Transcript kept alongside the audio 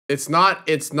It's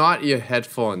not your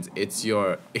headphones. It's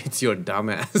your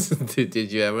dumbass.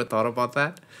 Did you ever thought about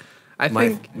that? I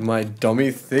think My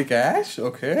dummy thick ass.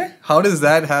 Okay. How does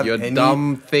that have your any?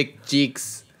 dumb thick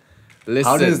cheeks.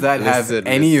 Listen. How does that have listen,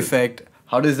 any listen. effect?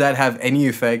 How does that have any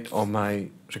effect on my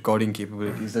recording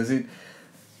capabilities?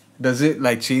 Does it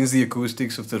like change the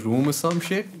acoustics of the room or some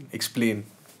shit? Explain.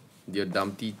 Your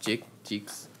dumpty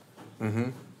cheeks.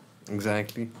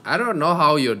 Exactly. I don't know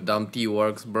how your dumpty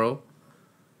works, bro.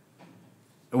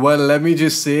 Well, let me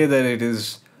just say that it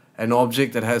is an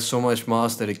object that has so much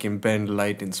mass that it can bend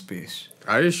light in space.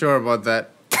 Are you sure about that?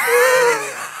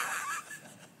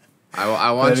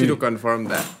 I want you to confirm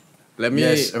that. Let me.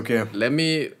 Yes, okay. Let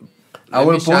me. I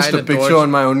will post shine a picture torch.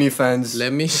 on my OnlyFans.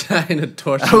 Let me shine a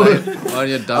torchlight on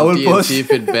your dumpty and post- see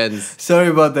if it bends. Sorry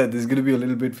about that. There's gonna be a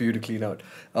little bit for you to clean out.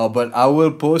 But I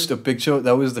will post a picture.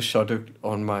 That was the shutter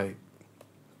on my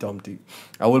dumpty.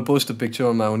 I will post a picture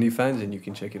on my OnlyFans and you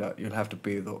can check it out. You'll have to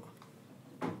pay though.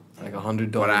 Like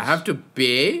 $100. But I have to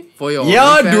pay for your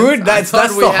Yeah, OnlyFans? dude. I That's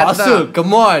thought we the had hustle.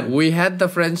 Come on. We had the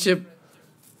friendship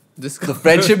discount. The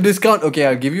friendship discount. Okay,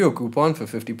 I'll give you a coupon for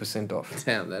 50% off.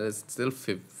 Damn, that is still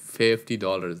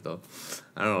 $50 though.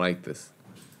 I don't like this.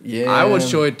 Yeah. I would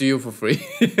show it to you for free.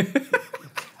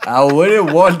 I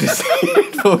wouldn't want to see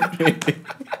it for free.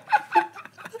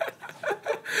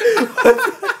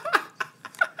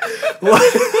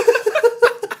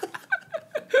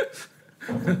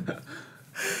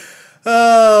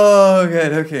 Oh,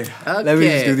 God, okay. Let me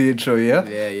just do the intro, yeah?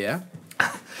 Yeah.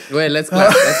 Wait, let's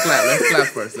clap.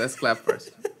 Let's clap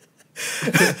first.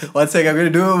 1 sec, I'm gonna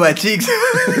do it with my cheeks.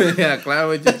 Yeah, clap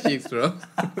with your cheeks, bro.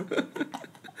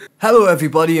 Hello,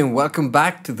 everybody, and welcome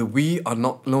back to the We Are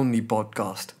Not Lonely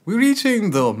podcast. We're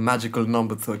reaching the magical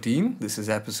number 13. This is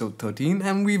episode 13,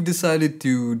 and we've decided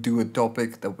to do a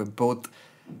topic that we're both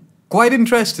quite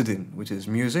interested in, which is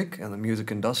music and the music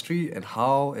industry and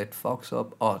how it fucks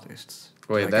up artists. Did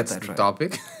I Wait, get that's that the right?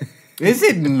 topic? Is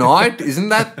it not? Isn't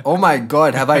that? Oh my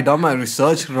God, have I done my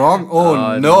research wrong? Oh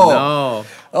no. No.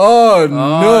 Oh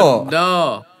no.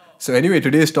 No. So anyway,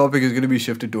 today's topic is going to be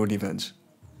shifted to OnlyFans.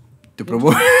 To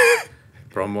promote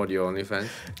Promote your OnlyFans.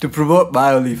 to promote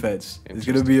my OnlyFans. It's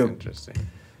going to be a Interesting.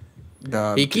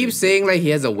 He He keeps saying like he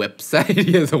has a website.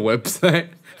 He has a website.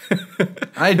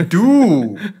 I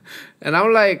do. And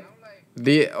I'm like,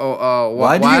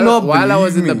 Why do you not while I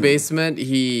was in believe the me? basement, I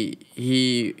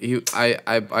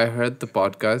heard the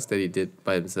podcast that he did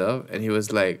by himself, and he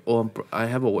was like, "Oh, I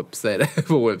have a website. I have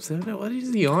a website." I'm like, what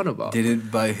is he on about? Did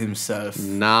it by himself.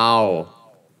 Now,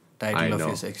 Title I of know.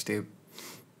 your sex tape.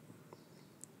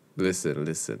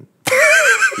 listen.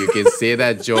 You can say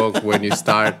that joke when you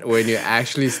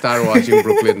actually start watching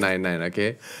Brooklyn Nine-Nine.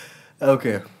 Okay.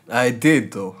 Okay, I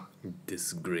did though.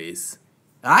 Disgrace.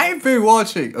 I've been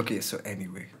watching. Okay, so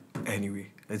anyway,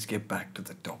 let's get back to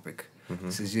the topic.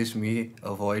 This is just me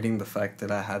avoiding the fact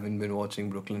that I haven't been watching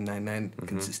Brooklyn Nine-Nine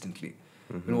consistently.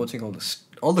 Been watching all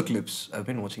the clips. I've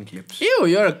been watching clips. Ew,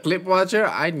 you're a clip watcher.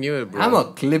 I knew it, bro. I'm a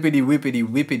clippity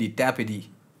whippity tappity,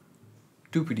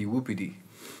 doopity whoopity.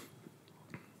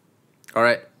 All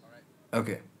right.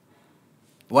 Okay,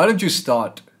 why don't you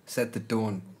start? Set the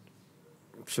tone.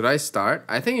 Should I start?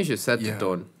 I think you should set Yeah. the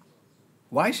tone.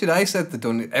 Why should I set the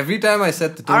tone? Every time I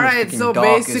set the tone, All it's right, freaking so dark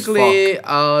as basically,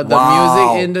 fuck. the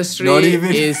Wow. music industry Not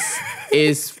even-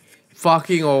 is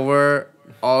fucking over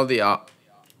all the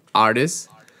artists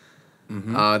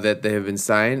that they have been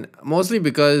signed, mostly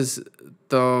because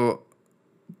the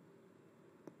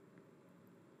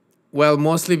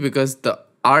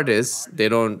artists, they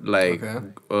don't like Okay.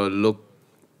 look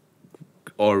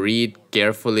or read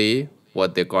carefully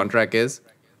what their contract is,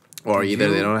 or either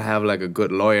they don't have like a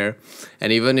good lawyer,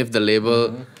 and even if the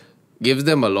label gives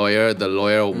them a lawyer, the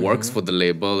lawyer works for the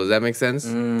label. Does that make sense?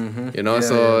 You know, Yeah,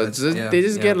 so yeah, it's that's- just, they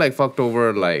just yeah. get like fucked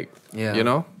over, like Yeah. you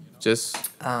know, just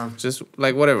Um,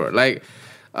 like whatever. Like,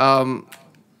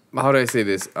 how do I say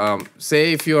this?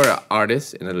 Say if you're an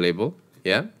artist in a label,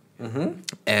 yeah,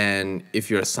 and if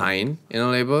you're signed in a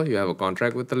label, you have a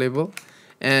contract with the label,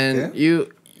 and Yeah.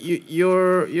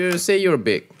 you're say you're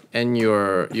big and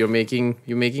you're making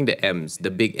the M's, the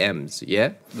big M's, yeah.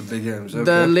 The big M's. The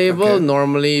Okay. label Okay.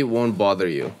 normally won't bother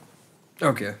you,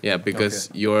 Okay. yeah, because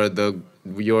you're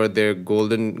their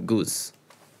golden goose,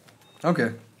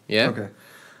 Okay. yeah. Okay.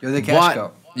 You're the cash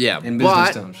cow. Yeah, In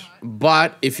business terms.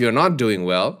 But if you're not doing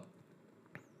well,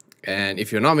 and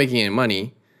if you're not making any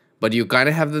money, but you kind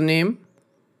of have the name,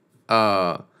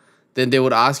 then they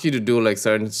would ask you to do like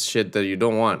certain shit that you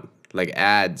don't want, like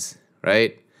ads,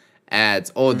 right?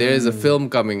 Ads. Oh, there is a film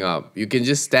coming up. You can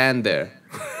just stand there.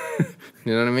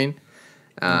 You know what I mean?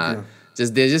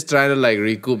 They're just trying to like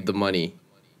recoup the money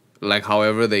like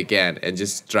however they can, and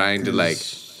just trying to like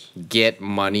get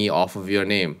money off of your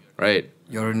name, right?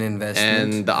 You're an investment,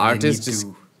 And the they artist need just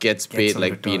to gets get paid some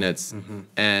like return. peanuts.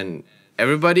 And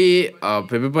everybody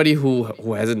who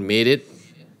hasn't made it,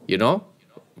 you know,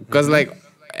 because like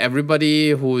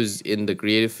everybody who's in the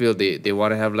creative field, they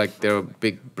want to have like their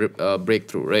big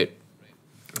breakthrough, right?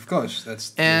 Of course,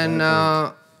 that's And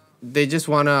they just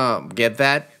want to get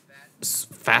that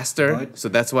faster, Right. so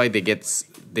that's why they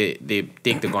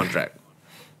take the contract,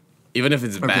 even if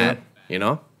it's bad, you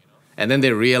know, and then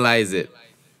they realize it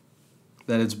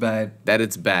that it's bad. that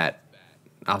it's bad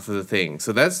after the thing.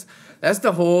 So that's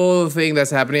the whole thing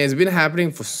that's happening. It's been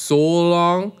happening for so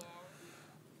long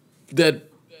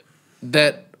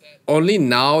that only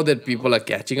now that people are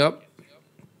catching up.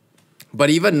 But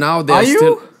even now they're Are you?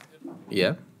 still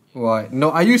yeah. Why?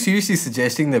 No, are you seriously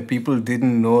suggesting that people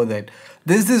didn't know that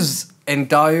there's this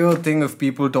entire thing of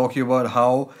people talking about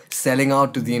how selling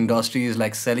out to the industry is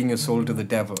like selling your soul to the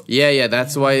devil? Yeah,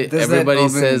 that's why There's that everybody urban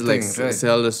says like thing, right?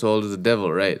 sell the soul to the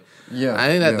devil, right? Yeah, I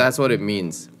think yeah. that's what it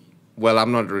means. Well,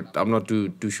 I'm not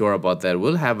too sure about that.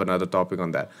 We'll have another topic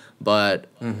on that, but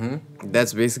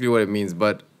that's basically what it means.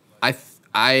 But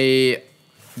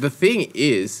the thing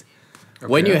is,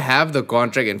 when Okay. you have the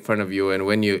contract in front of you, and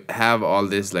when you have all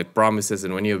this like promises,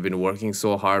 and when you've been working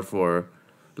so hard for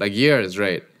like years,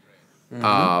 right?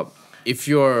 If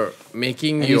you're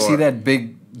making And your you see that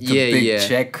big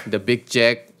check. the big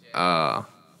check,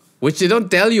 which they don't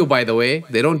tell you, by the way.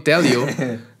 They don't tell you.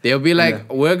 They'll be like,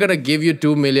 Yeah. we're gonna give you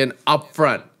 2 million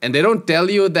upfront, and they don't tell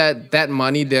you that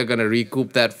money they're gonna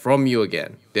recoup that from you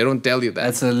again. They don't tell you that.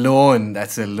 That's a loan.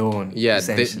 That's a loan. Yeah,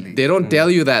 essentially. they don't tell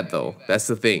you that though. That's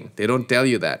the thing. They don't tell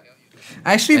you that.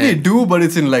 Actually, they And- do, but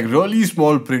it's in like really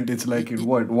small print. It's like in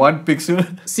what, 1 pixel?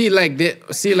 See, like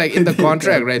in the They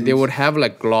contract, right? They calculate. would have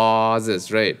like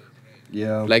clauses, right?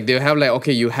 Yeah. Like they'll have like,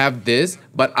 okay, you have this,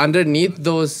 but underneath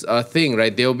those thing,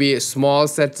 right? There'll be small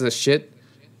sets of shit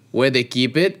where they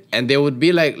keep it, and they would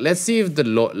be like, let's see if the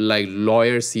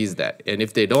lawyer sees that, and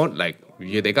if they don't, like,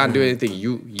 they can't do anything.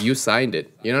 You signed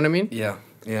it. You know what I mean? yeah.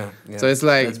 So it's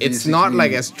like That's it's not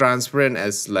like basically- as transparent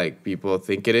as like people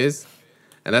think it is,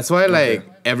 and that's why like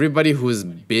everybody who's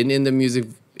been in the music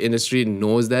industry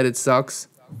knows that it sucks.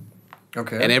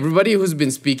 Okay. And everybody who's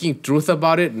been speaking truth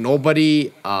about it,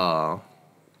 nobody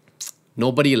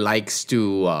likes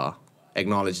to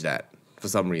acknowledge that for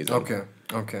some reason. Okay.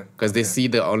 Because they see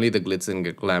only the glitz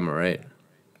and glamour, right?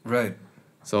 Right.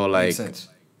 So Makes like, sense.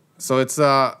 so it's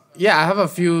yeah, I have a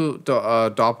few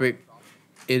topic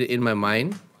in my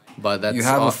mind, but that's You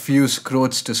have all- a few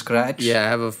scrotes to scratch. yeah, I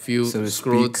have a few so to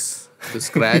scrotes to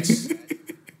scratch.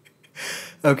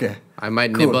 Okay. I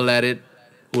might Cool. nibble at it.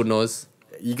 Who knows?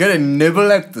 You gotta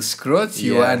nibble at the scrotes,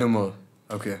 you Yeah. animal.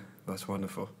 Okay, that's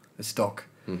wonderful. Let's talk.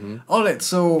 Mm-hmm. All right,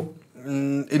 so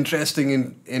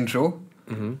interesting intro.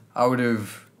 Mm-hmm. I would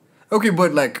have. Okay,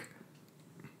 but like,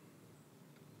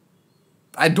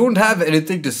 I don't have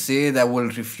anything to say that will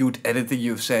refute anything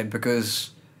you've said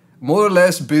because more or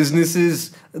less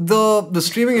businesses, the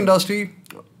streaming industry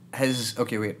has.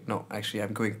 Okay, wait, no, actually,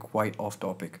 I'm going quite off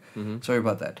topic. Sorry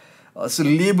about that. So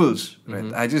labels,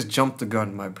 right? I just jumped the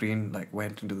gun. My brain like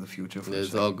went into the future for a It's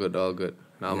second. all good, all good.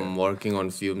 Now I'm working on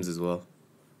fumes as well.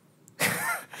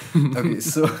 Okay,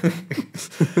 so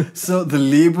so the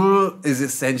label is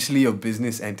essentially a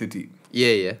business entity,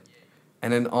 Yeah.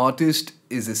 and an artist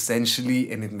is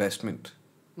essentially an investment,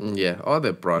 Yeah, or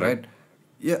the product. right?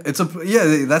 Yeah,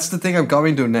 that's the thing I'm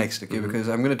coming to next, okay? Because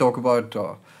I'm going to talk about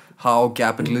how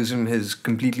capitalism has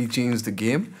completely changed the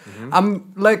game.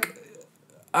 I'm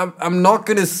not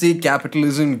going to say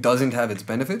capitalism doesn't have its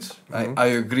benefits. I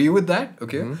agree with that,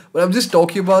 okay? But I'm just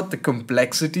talking about the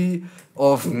complexity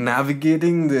of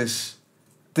navigating this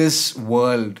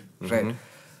world, right?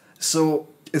 So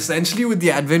essentially with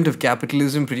the advent of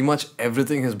capitalism, pretty much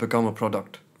everything has become a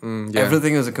product. Yeah.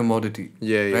 Everything is a commodity.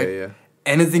 Yeah, right? yeah.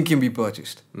 Anything can be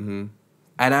purchased. And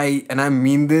I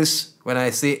mean this when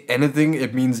I say anything,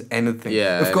 it means anything.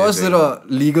 Yeah, Of course, anything. there are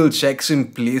legal checks in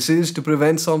places to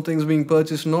prevent some things being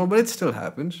purchased and all, but it still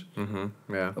happens.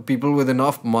 Yeah. People with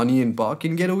enough money and power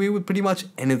can get away with pretty much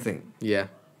anything. Yeah,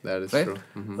 that is Right? true.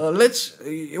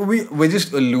 We're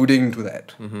just alluding to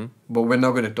that, but we're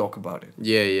not going to talk about it.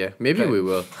 Yeah. Maybe we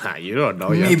will. Ha, you don't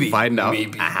know. You have to find out.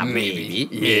 Maybe.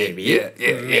 Maybe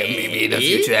in a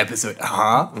future episode.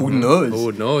 Who knows?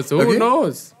 Who knows? Who Okay.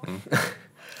 knows?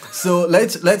 So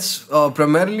let's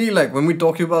primarily, like, when we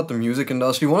talk about the music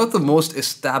industry, one of the most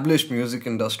established music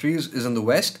industries is in the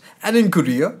West and in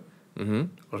Korea.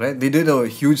 Right? They did a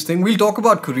huge thing. We'll talk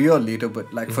about Korea later,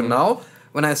 but like for now,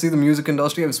 when I say the music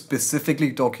industry, I'm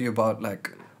specifically talking about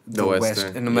like the West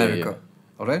Western. in Yeah, America.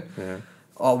 All right. Yeah.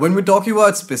 When we're talking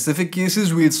about specific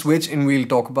cases, we'll switch and we'll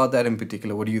talk about that in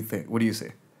particular. What do you think? What do you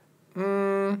say? I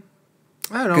don't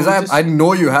know. Because I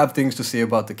know you have things to say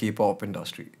about the K-pop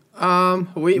industry.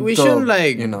 We So, should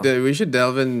like you know. we should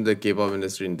delve in the K-pop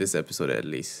industry in this episode at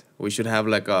least. We should have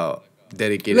like a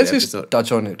dedicated Let's episode. just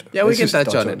touch on it. Yeah, Let's we can just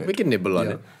touch on it. We can nibble on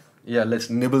yeah. it. Yeah, let's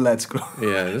nibble that scroll.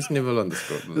 Yeah, let's nibble on the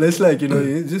scroll. Let's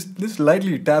you just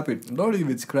lightly tap it, not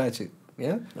even scratch it.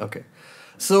 Yeah. Okay.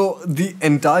 So the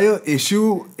entire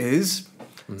issue is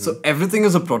so everything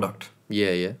is a product,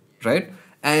 Yeah. right?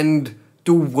 And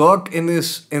to work in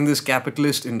this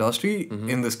capitalist industry,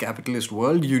 in this capitalist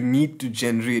world, you need to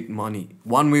generate money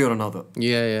one way or another.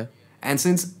 Yeah. And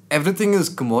since everything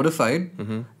is commodified,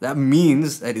 that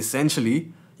means that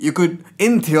essentially you could,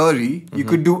 in theory, you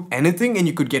could do anything and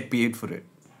you could get paid for it.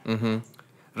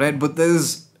 Right? But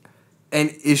there's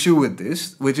an issue with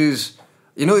this, which is,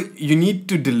 you need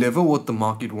to deliver what the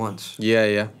market wants.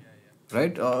 Yeah.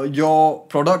 Right? Your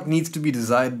product needs to be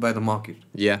desired by the market.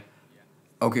 Yeah.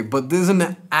 Okay, but there's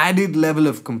an added level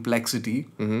of complexity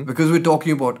because we're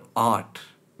talking about art.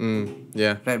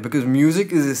 Yeah. Right? Because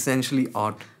music is essentially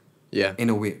art. Yeah. In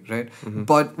a way, right?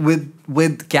 But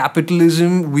with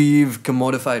capitalism, we've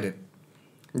commodified it.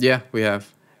 Yeah, we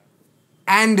have.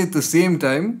 And at the same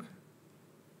time,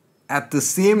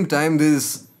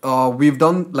 there's we've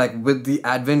done like with the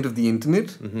advent of the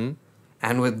internet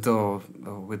and with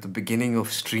the beginning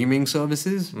of streaming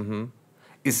services,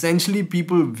 essentially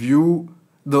people view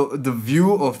the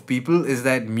view of people is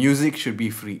that music should be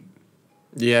free.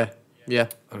 Yeah.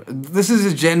 This is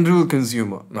a general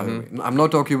consumer, by the way. I'm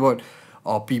not talking about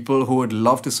people who would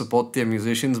love to support their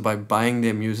musicians by buying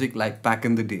their music like back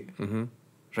in the day.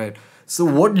 Right? So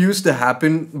what used to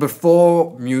happen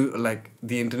before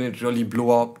the internet really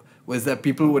blew up was that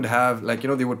people would have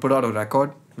they would put out a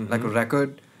record,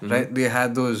 right? They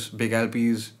had those big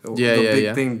LPs.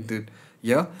 Yeah. Thing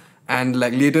and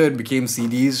later it became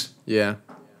CDs. Yeah.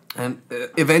 And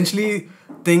eventually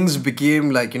things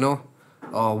became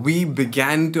we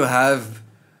began to have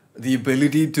the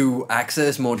ability to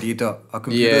access more data. Our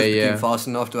computers became fast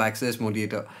enough to access more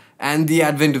data. And the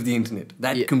advent of the internet.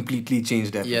 That completely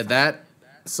changed everything. Yeah, that...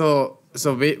 So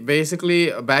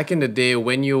basically, back in the day,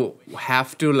 when you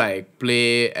have to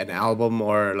play an album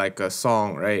or a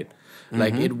song, right?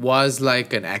 It was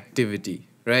like an activity,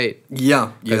 right?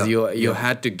 Yeah. Because you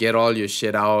had to get all your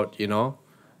shit out,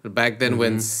 Back then,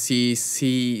 when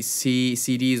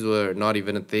CDs were not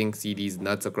even a thing, CDs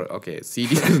nuts across. Okay,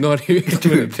 CDs is not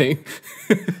even a thing.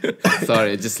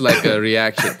 Sorry, just like a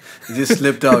reaction. It just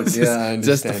slipped out. I understand.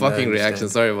 Just a fucking reaction.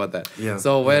 Sorry about that. Yeah.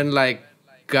 So when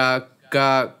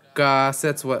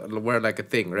cassettes were like a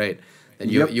thing, right?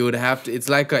 And you would have to. It's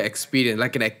like an experience,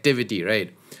 like an activity,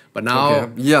 right? But now,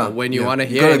 when you want to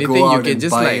hear anything, you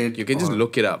can just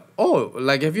look it up. Oh,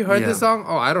 have you heard this song?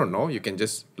 Oh, I don't know. You can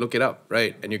just look it up,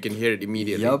 right? And you can hear it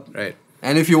immediately, right?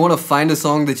 And if you want to find a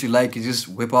song that you like, you just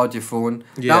whip out your phone.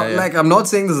 I'm not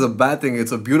saying this is a bad thing.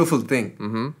 It's a beautiful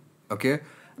thing. Okay?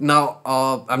 Now,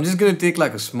 I'm just going to take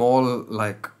a small,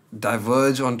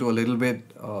 diverge onto a little bit,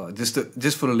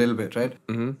 just for a little bit, right?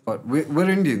 But we're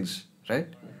Indians, right?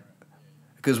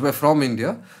 Because we're from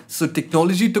India. So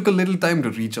technology took a little time to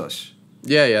reach us.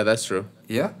 Yeah, that's true.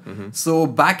 Yeah? So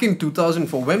back in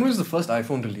 2004, when was the first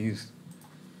iPhone released?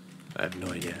 I have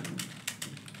no idea.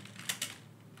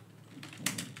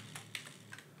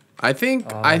 I think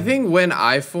when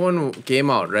iPhone came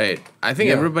out, right? I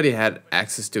think everybody had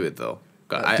access to it though.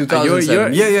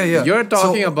 2007. You're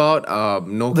talking about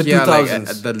Nokia, the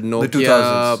 2000s. the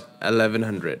Nokia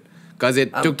 1100, because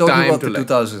it took time to the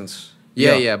 2000s.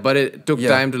 Yeah, but it took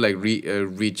time to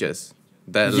reach us.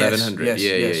 That 1100.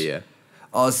 Yeah.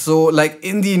 So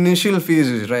in the initial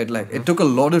phases, right? It took a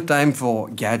lot of time for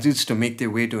gadgets to make their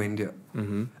way to India.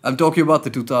 I'm talking about the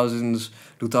 2000s,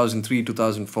 2003,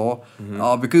 2004,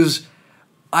 because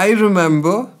I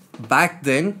remember back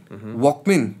then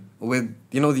Walkman with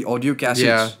the audio cassettes.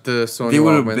 Yeah, the Sony they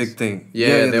were Walkmans. A big thing.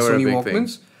 Yeah, the they were Sony a big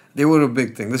Walkmans. thing. They were a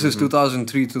big thing. This is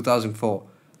 2003, 2004.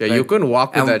 Yeah, right? you couldn't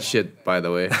walk with that shit, by the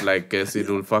way. Cause it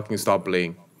will fucking stop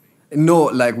playing.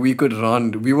 No, we could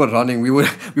run. We were running. We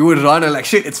would run and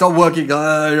shit. It's not working.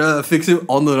 Fix it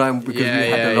on the run because we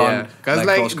had to run. Because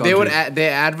they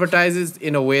advertise it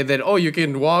in a way that you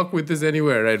can walk with this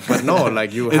anywhere, right? But no,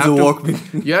 you it's have a to Walkman.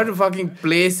 You have to fucking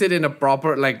place it in a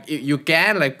proper you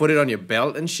can put it on your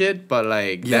belt and shit, but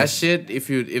that shit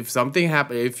if something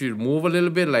happen, if you move a little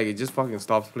bit, it just fucking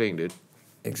stops playing, dude.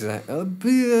 Exactly.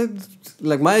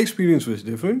 My experience was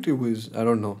different. It was, I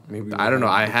don't know. Maybe I don't know.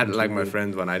 I had my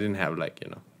friend's one. I didn't have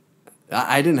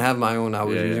I didn't have my own. I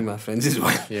was using my friend's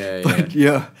one. Yeah. But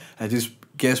I just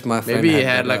guess my friend Maybe he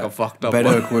had like better- a fucked up better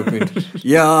one. equipment.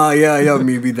 yeah,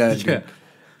 maybe that. Dude. Yeah.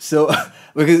 So,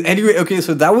 because anyway, okay,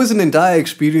 so that was an entire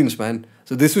experience, man.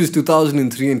 So this was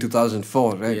 2003 and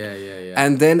 2004, right? Yeah.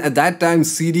 And then at that time,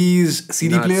 CD Nuts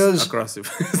players. across the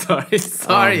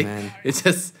sorry. man. It's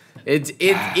just it's a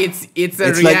It's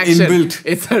reaction. like inbuilt.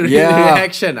 It's a Yeah.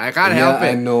 reaction. I can't help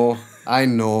it. I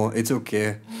know. It's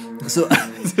okay. So,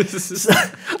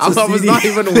 I was not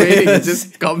even waiting. It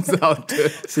just comes out.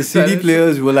 So CD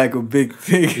players were like a big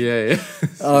thing. Yeah.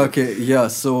 Okay, yeah.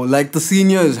 So like the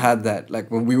seniors had that. Like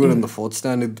when we were in the fourth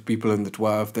standard, the people in the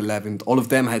 12th, 11th, all of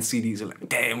them had CDs. They're like,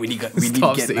 damn, we need to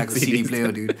Stop get saying like a CD CDs.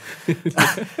 player, dude.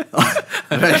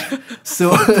 Right. So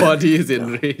Body is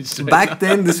enraged. back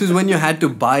then, this was when you had to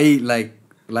buy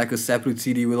like a separate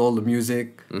CD with all the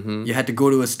music. Mm-hmm. You had to go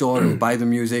to a store and buy the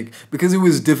music because it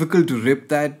was difficult to rip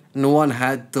that. No one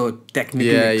had the technical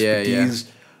Yeah.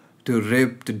 expertise to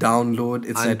rip, to download,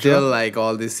 etc. Until like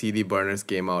all these CD burners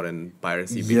came out and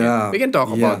piracy began. Yeah, We can talk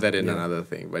yeah, about that in yeah. another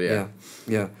thing. But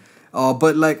Yeah.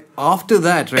 But like after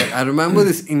that, right? I remember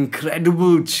this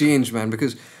incredible change, man.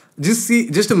 Because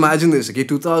just imagine this. Okay,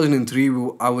 2003,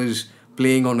 I was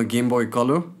playing on a Game Boy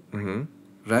Color,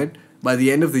 right? By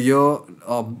the end of the year,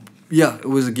 it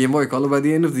was a Game Boy Color. By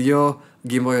the end of the year,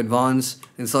 Game Boy Advance,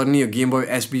 and suddenly a Game Boy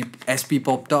SP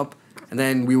popped up, and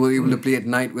then we were able to play at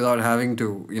night without having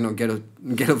to, get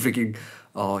a freaking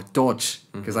torch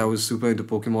because I was super into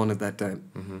Pokemon at that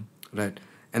time, right?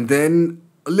 And then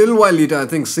a little while later, I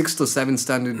think 6th or 7th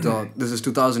standard, this is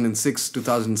 2006,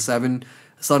 2007,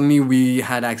 suddenly we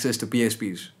had access to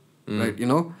PSPs, right?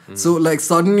 So like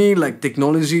suddenly like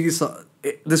technology,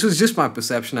 this was just my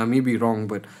perception, I may be wrong,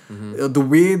 but the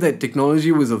way that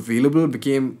technology was available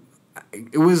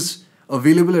it was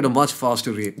available at a much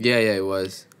faster rate. Yeah, it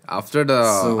was. After the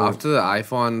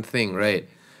iPhone thing, right?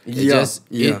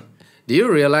 Do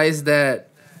you realize that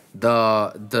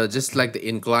the just like the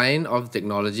incline of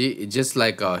technology, it just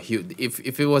like a huge,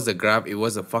 if it was a graph, it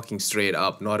was a fucking straight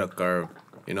up, not a curve,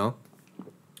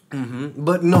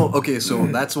 But no, okay, so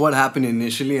that's what happened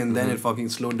initially, and then it fucking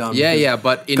slowed down. Yeah, because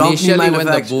but company initially when the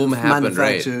manufacturers- boom happened,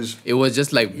 right? manufacturers- It was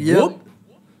just like Yep. whoop.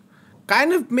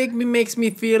 Kind of makes me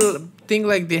think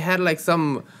like they had like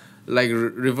some like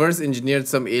reverse engineered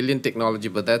some alien technology,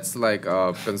 but that's like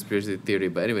a conspiracy theory.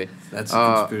 But anyway, That's a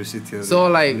conspiracy theory. So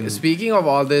like speaking of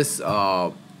all this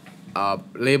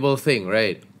label thing,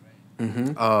 right?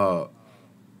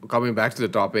 Coming back to the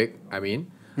topic, I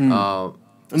mean, No,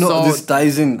 so this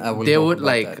ties in. I will they talk would about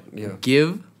like that. Yeah.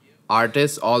 give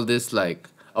artists all this like,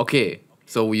 okay,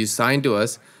 so you sign to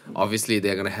us, obviously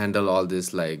they're gonna handle all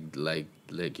this like like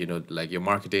your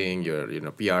marketing, your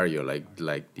PR, your like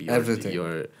your, Everything.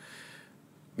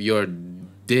 your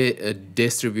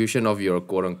distribution of your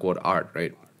quote unquote art,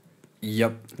 right?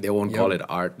 Yep. They won't call it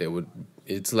art.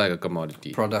 It's like a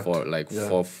commodity Product. for like Yeah.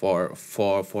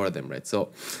 for them, right? So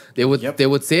they would Yep. they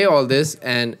would say all this,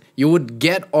 and you would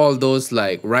get all those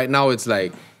like right now it's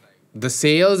like the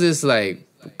sales is like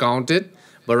counted,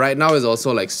 but right now is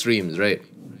also like streams, right?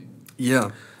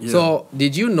 Yeah. So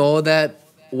did you know that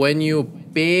when you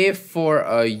pay for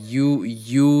a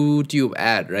YouTube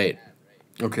ad, right?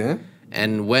 Okay.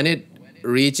 And when it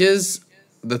reaches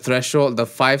the threshold, the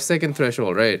 5-second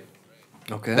threshold, right?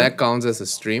 Okay. That counts as a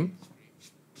stream.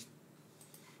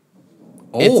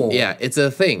 oh. It's a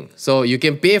thing. So you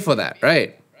can pay for that,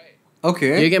 right?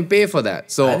 Okay. You can pay for that.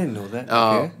 So I didn't know that.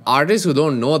 Okay. Artists who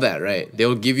don't know that, right? They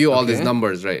will give you all these Okay.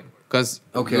 numbers, right? Because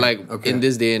Okay. in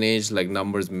this day and age, like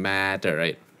numbers matter,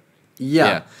 right?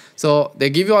 Yeah. So they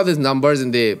give you all these numbers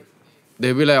and they'll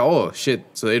be like, oh shit,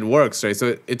 so it works, right?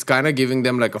 So it's kind of giving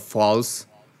them like a false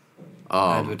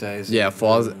Advertising. yeah,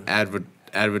 false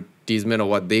advertisement of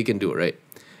what they can do, right?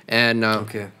 And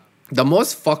Okay. the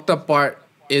most fucked up part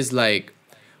is like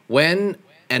when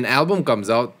an album comes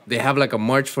out, they have like a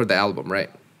merch for the album, right?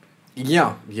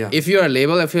 Yeah. Yeah. If you're a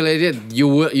label affiliated,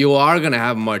 you are gonna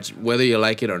have merch whether you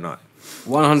like it or not.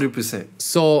 100%.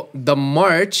 So the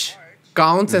merch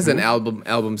counts as an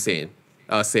album sale.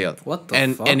 What the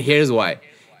and fuck? and here's why.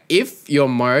 If your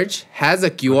merch has a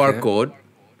QR Okay. code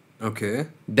Okay.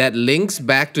 that links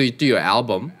back to your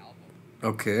album,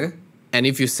 Okay. and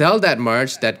if you sell that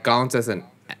merch, that counts as an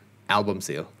album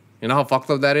sale. You know how fucked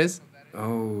up that is?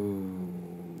 Oh.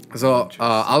 So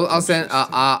I'll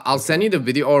send you the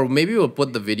video, or maybe we'll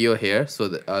put the video here. So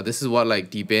this is what like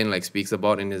T-Pain like speaks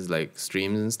about in his like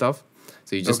streams and stuff.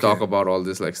 So you just Okay. talk about all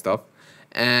this like stuff,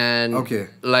 and Okay.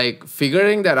 like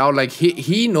figuring that out. Like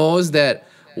he knows that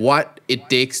what it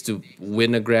takes to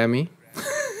win a Grammy.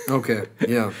 Okay.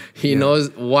 Yeah. He yeah. knows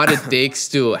what it takes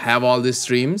to have all these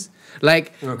streams.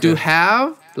 Like to Okay.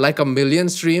 have like 1 million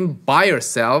stream by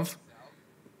yourself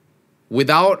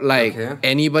without like Okay.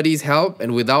 anybody's help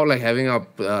and without like having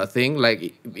a thing. Like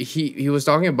he was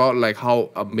talking about like how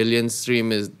a million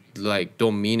stream is like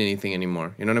don't mean anything anymore.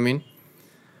 You know what I mean?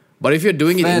 But if you're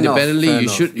doing it Fair enough, independently, fair you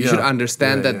enough. should Yeah.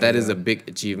 understand Yeah, that yeah, that is yeah. a big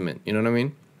achievement. You know what I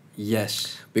mean? Yes.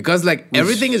 Because like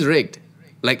everything is rigged.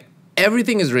 Like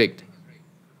everything is rigged.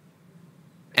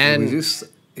 And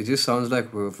It just sounds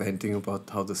like we're venting about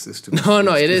how the system.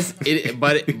 no, it is.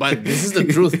 But this is the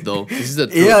truth, though. This is the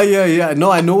truth. Yeah.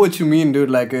 No, I know what you mean, dude.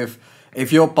 Like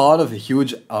if you're part of a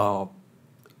huge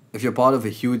if you're part of a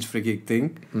huge freaking thing,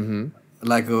 Mm-hmm.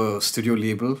 like a studio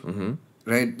label,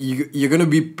 right? You're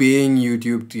gonna be paying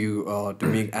YouTube to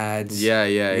make ads. Yeah,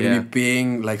 You're yeah. gonna be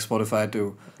paying like Spotify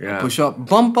to Yeah.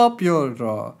 bump up your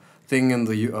thing in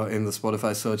the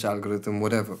Spotify search algorithm,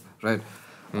 whatever, right?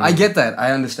 I get that.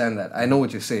 I understand that. I know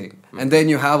what you're saying. And then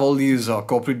you have all these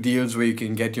corporate deals where you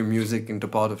can get your music into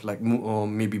part of like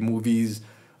maybe movies,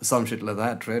 some shit like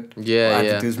that, right? Or Yeah.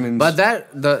 advertisements. But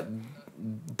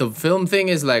the film thing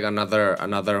is like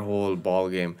another whole ball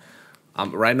game.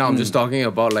 Right now I'm just talking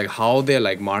about like how they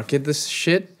like market this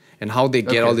shit and how they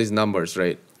get Okay. all these numbers,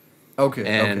 right? Okay.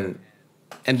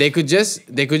 And they could just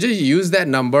use that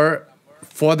number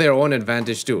for their own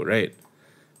advantage too, right?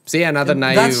 Say another And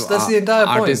naive that's the entire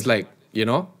artist, point.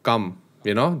 like come,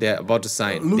 they're about to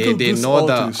sign. Look at They this know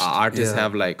artist. the artists Yeah.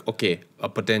 have like a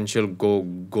potential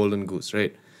golden goose,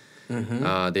 right?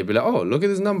 Mm-hmm. They'd be like, oh, look at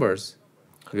these numbers.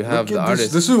 We have Look the at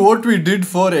artist. this is what we did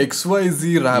for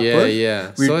XYZ rapper.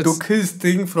 Yeah. We So it's- took his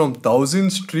thing from 1,000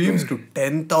 streams to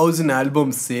 10,000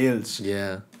 album sales.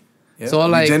 Yeah. Yeah? So,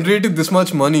 we like- generated this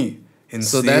much money in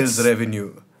So sales that's-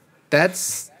 revenue.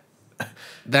 That's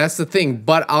the thing.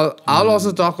 But I'll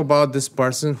also talk about this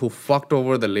person who fucked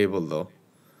over the label though.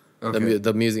 Okay.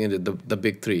 The music the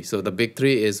big three. So the big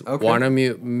three is Okay. Warner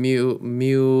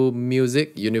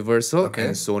Music, Universal, Okay.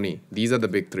 and Sony. These are the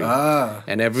big three. Ah,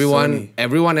 And Sony.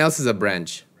 everyone else is a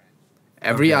branch.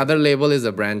 Every Okay. other label is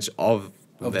a branch of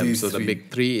them. these So the three. big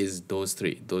three is those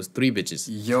three bitches.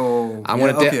 Yo. I yeah,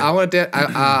 want to okay. I want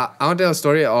to tell a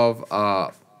story of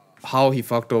how he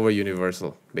fucked over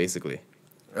Universal basically.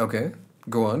 Okay.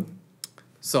 Go on.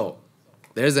 So,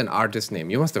 there's an artist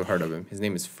name. You must have heard of him. His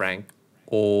name is Frank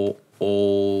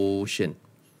Ocean.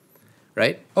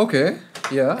 Right? Okay.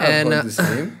 Yeah, I've And, heard this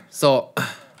name. So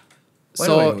Why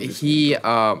do I know this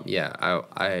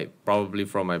I probably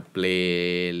from my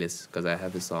playlist because I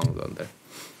have his songs on there.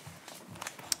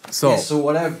 So, Yes, so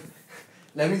what I've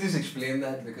let me just explain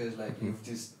that because like you've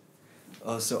just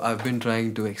so I've been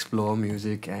trying to explore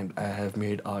music and I have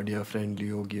made our dear friend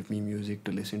Leo give me music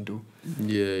to listen to.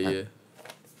 yeah.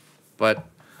 But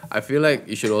I feel like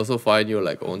you should also find your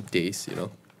like own taste,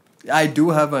 I do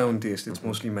have my own taste. It's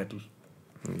mostly metal.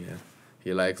 Yeah.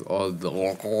 He likes all the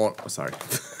sorry.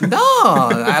 No,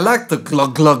 I like the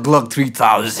glug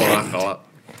 3000.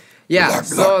 Yeah,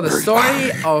 so the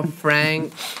story of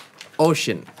Frank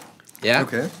Ocean. Yeah.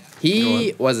 Okay.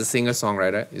 He was a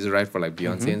singer-songwriter. He's a writer for like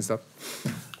Beyonce and stuff.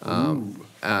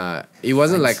 He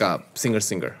wasn't like a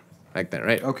singer like that,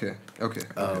 right? Okay.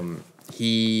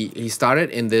 He started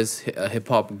in this hip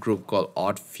hop group called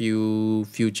Odd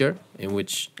Future, in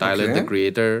which Tyler the Okay.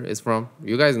 Creator is from.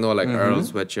 You guys know like Earl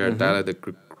Sweatshirt, Tyler the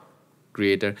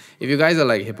Creator. If you guys are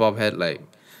like hip hop head, like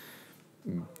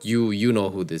you know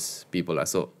who these people are.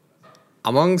 So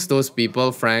amongst those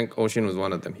people, Frank Ocean was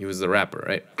one of them. He was a rapper,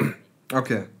 right?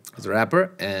 Okay. He's a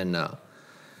rapper, and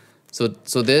so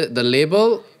the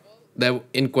label that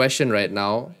in question right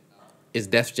now is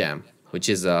Def Jam, which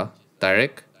is a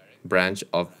direct branch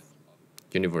of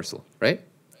Universal, right?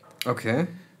 Okay.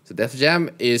 So Def Jam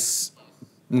is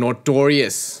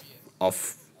notorious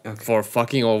for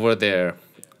fucking over their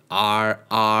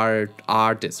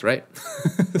artists, right?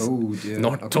 Oh dear.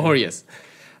 Notorious.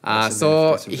 That's a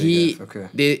So Def, that's a big Def,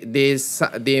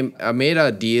 okay. they made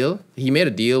a deal. He made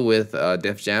a deal with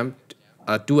Def Jam,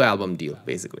 a 2-album deal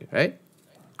basically, right?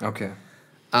 Okay.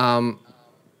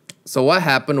 So what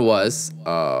happened was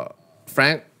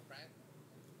Frank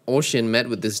Ocean met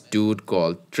with this dude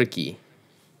called Tricky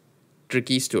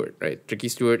Stewart, right? Tricky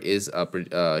Stewart is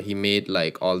he made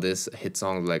like all this hit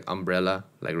songs like Umbrella,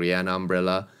 like Rihanna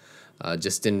Umbrella,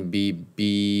 Justin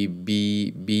Bieber's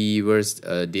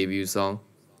debut song,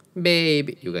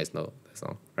 Baby. You guys know that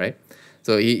song, right?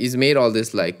 So he's made all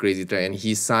this like crazy track, and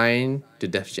he signed to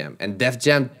Def Jam, and Def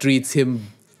Jam treats him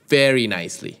very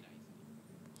nicely.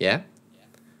 Yeah,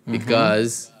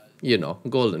 because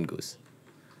Golden Goose.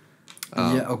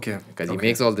 Yeah. Okay. Because he Okay.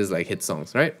 makes all these like hit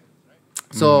songs, right?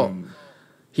 So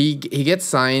he gets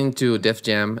signed to Def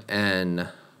Jam, and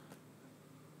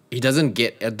he doesn't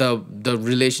get the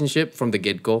relationship from the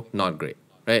get go. Not great,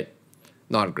 right?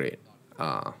 Not great.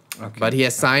 But he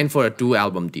has signed for a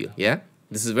 2-album deal. Yeah,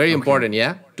 this is very important.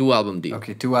 Yeah, 2-album deal.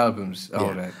 Okay, 2 albums.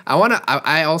 All right.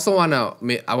 I also wanna.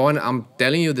 I'm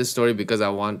telling you this story because I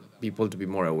want people to be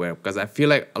more aware, because I feel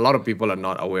like a lot of people are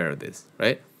not aware of this,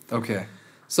 right? Okay.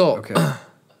 So, Okay.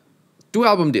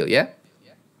 2-album deal. Yeah,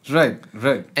 Right.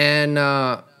 Right. and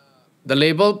the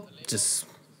label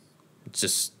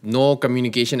just no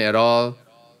communication at all.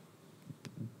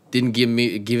 Didn't give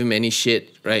him any shit,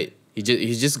 right? He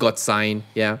just got signed,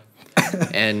 yeah.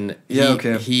 And Yeah,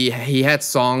 okay. he had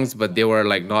songs, but they were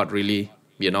like not really,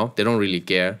 they don't really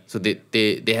care. So they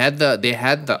had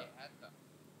the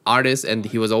artist, and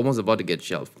he was almost about to get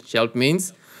shelved. Shelved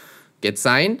means get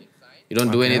signed, you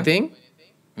don't do Okay. anything,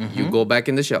 you go back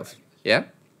in the shelf, yeah.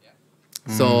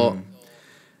 So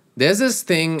there's this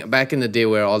thing back in the day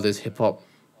where all this hip hop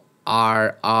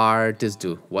artists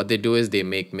do. What they do is they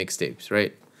make mixtapes,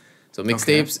 right? So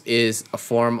mixtapes is a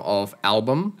form of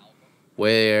album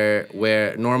where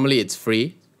normally it's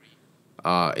free.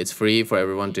 It's free for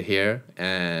everyone to hear,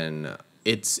 and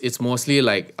it's mostly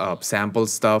like sample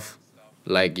stuff.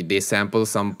 Like they sample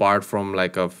some part from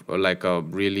like a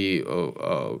really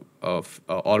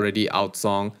already out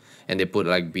song, and they put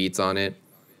like beats on it.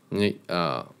 Do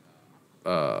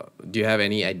you have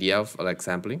any idea of like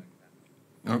sampling?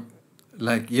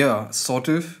 Like, yeah, sort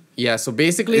of. Yeah, so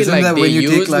basically, Isn't like that they when you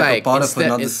use take, like, a like part of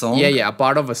another song? Yeah, a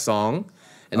part of a song,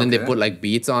 and then they Okay. put like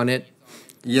beats on it.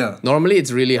 Yeah. Normally,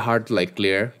 it's really hard to like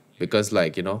clear because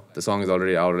like the song is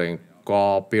already out, like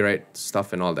copyright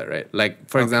stuff and all that, right? Like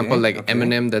for example, like okay.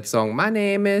 Eminem, that song "My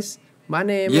Name Is,"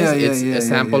 Yeah, it's yeah, a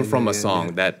sample yeah, from a yeah,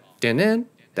 song yeah.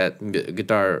 that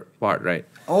guitar part, right?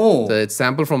 Oh. So it's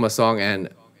sampled from a song, and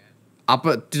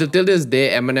till this day,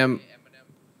 Eminem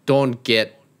don't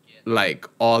get like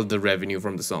all the revenue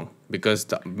from the song because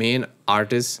the main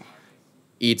artist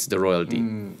eats the royalty.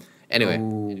 Anyway,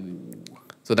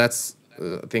 so that's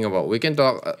the thing about. We can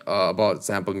talk about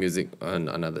sample music on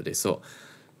another day. So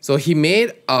he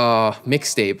made a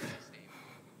mixtape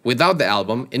without the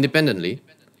album independently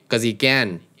because he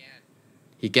can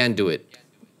do it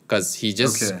because he's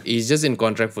just in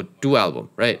contract for 2 albums,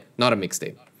 right? Not a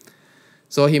mixtape.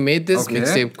 So he made this Okay,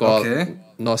 mixtape called okay.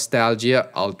 Nostalgia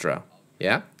Ultra.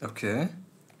 Yeah, Okay.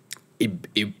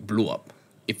 it blew up.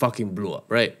 It fucking blew up,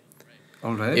 right?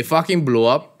 All right. It fucking blew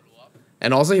up.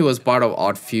 And also he was part of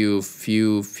Odd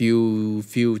Future,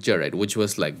 right? Which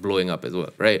was like blowing up as well,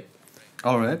 right?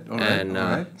 all right. All right. And all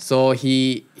right. so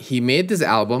he made this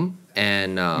album,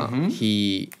 and Mm-hmm.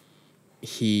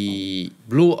 he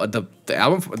blew the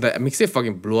album, the mixtape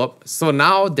fucking blew up. So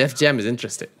now Def Jam is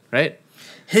interested, right?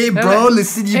 Hey, They're bro, like,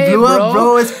 listen, you "Hey, blew up,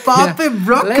 bro. It's popping, Yeah,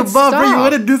 bro. let's Come on, bro. You talk."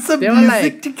 want to do some They were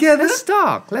music like, together?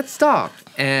 Let's talk.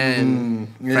 And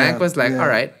yeah, Frank was like, yeah. all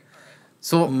right.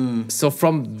 So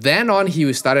from then on,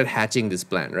 he started hatching this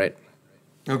plan, right?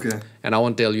 Okay. And I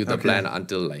won't tell you the Okay. plan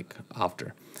until like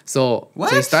after. So he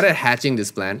What? started hatching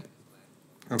this plan.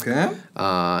 Okay.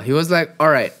 He was like, all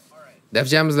right. Def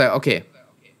Jam was like, okay.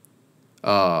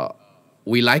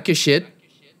 We like your shit.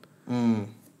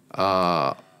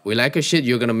 We like your shit.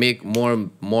 You're gonna make more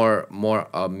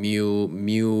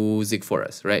music for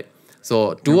us, right?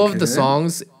 So 2 of the Okay.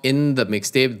 songs in the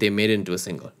mixtape they made into a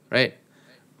single, right?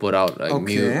 Put out like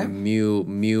Okay.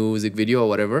 music video or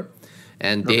whatever,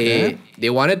 and Okay. they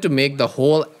wanted to make the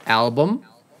whole album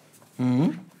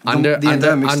under the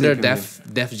entire mixtape, under you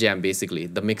mean? Def Jam, basically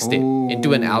the mixtape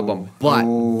into an album, but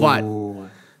Oh.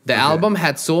 the album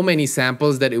had so many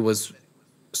samples that it was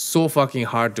so fucking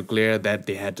hard to clear that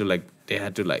they had to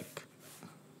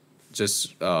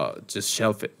just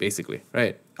shelf it, basically,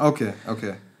 right? Okay.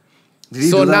 Okay. Did he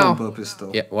So do that now- on purpose,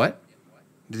 though? Yeah, what?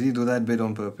 Did he do that bit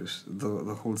on purpose?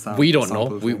 The whole sound. We don't know.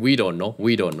 sample We, thing? we don't know.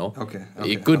 We don't know. Okay,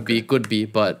 It could be,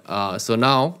 but so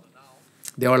now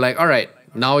they were like, all right,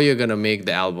 now you're gonna make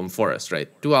the album for us, right?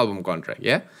 2 album contract,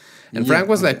 yeah? And Yeah, Frank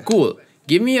was like, okay. cool,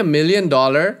 give me $1 million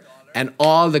and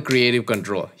all the creative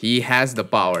control. He has the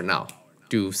power now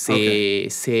to say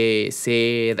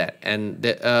that. And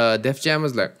Def Jam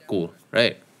was like, cool,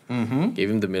 right? Gave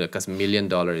him the million, because $1 million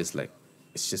is like,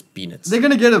 it's just peanuts. They're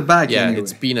gonna get it back. Yeah, anyway.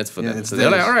 it's peanuts for Yeah, them. it's So they're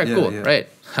like, theirs. all right, Yeah, cool, yeah. right?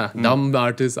 Dumb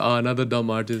artist, another dumb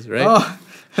artist, right? Oh,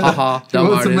 Haha, he dumb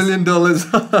wants $1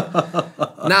 artist.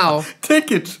 million. Now,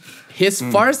 Take it. his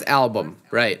first album,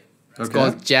 right? It's Okay.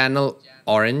 called Channel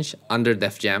Orange under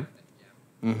Def Jam.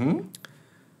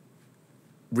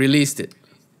 Released it.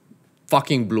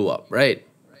 Fucking blew up, right?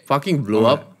 Fucking blew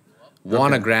Alright. up.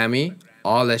 Won a Okay. Grammy.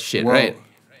 All that shit, Whoa. right?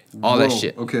 All that Whoa,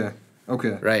 shit. Okay.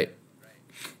 Okay. Right.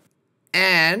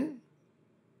 And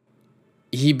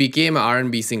he became an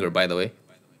R&B singer, by the way.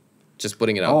 Just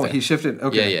putting it out Oh, there. he shifted.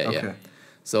 Okay. Yeah. Okay.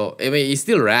 So, I mean, he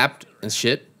still rapped, and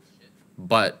shit,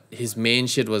 but his main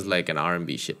shit was like an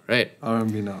R&B shit, right?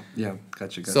 R&B now. Yeah,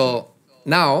 gotcha. So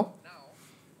now,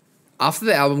 after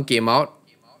the album came out,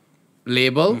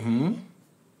 label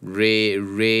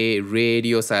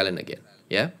radio silent again.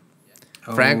 Yeah,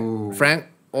 Frank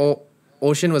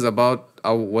Ocean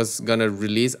was gonna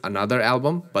release another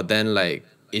album, but then like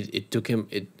it took him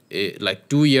like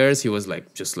 2 years. He was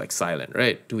like just like silent,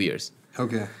 right? 2 years.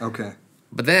 Okay.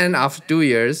 But then after 2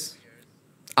 years,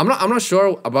 I'm not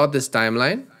sure about this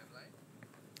timeline.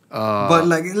 But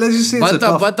like, let's just say But it's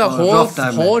a rough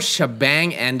timeline. whole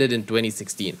shebang ended in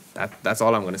 2016. That's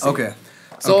all I'm gonna say. Okay.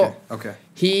 So Okay.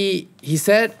 he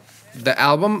said the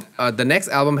next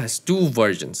album has 2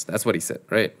 versions. That's what he said,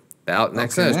 right? The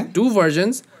next one has 2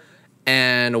 versions,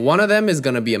 and one of them is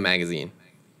gonna be a magazine.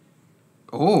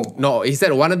 Oh. No, he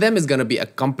said one of them is gonna be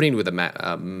accompanied with a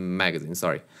magazine.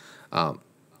 Sorry,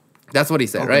 that's what he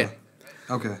said, right?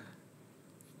 Okay.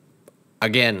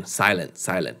 Again, silent,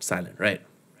 right?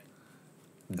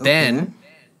 Then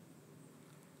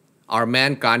our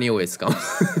man Kanye West comes.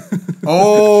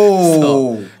 Oh.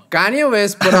 So, Kanye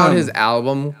West put out his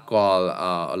album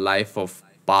called Life of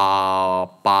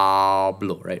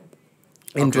Pablo, right?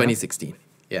 In 2016.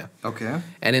 Yeah. Okay.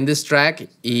 And in this track,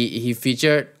 he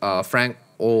featured Frank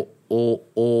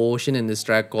Ocean in this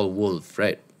track called Wolf,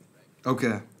 right?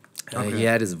 Okay. He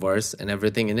had his verse and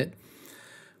everything in it.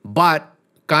 But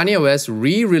Kanye West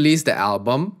re-released the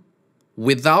album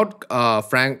without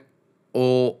Frank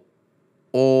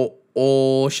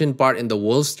Ocean part in the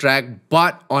Wolves track,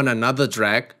 but on another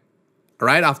track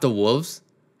right after Wolves,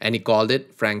 and he called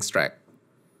it Frank's track.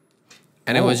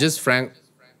 And it was just Frank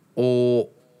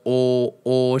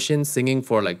Ocean singing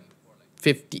for like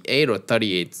 58 or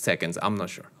 38 seconds. I'm not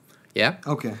sure. Yeah?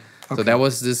 Okay. So that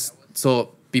was this.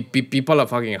 So people are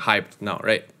fucking hyped now,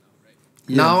 right?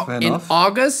 Yeah, now, fair in enough.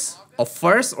 August of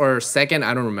 1st or 2nd,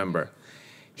 I don't remember.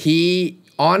 He,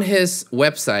 on his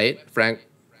website, Frank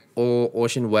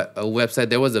Ocean website,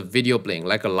 there was a video playing,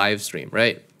 like a live stream,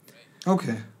 right?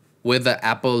 Okay. With the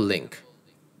Apple link.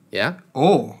 Yeah?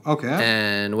 Oh, okay.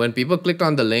 And when people clicked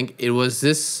on the link, it was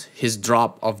his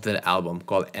drop of the album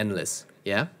called Endless.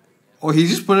 Yeah? Oh, he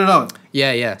just put it out.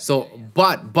 Yeah. So,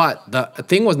 but the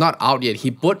thing was not out yet.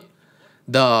 He put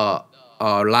the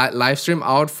live stream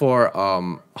out for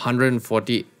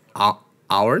 140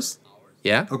 hours.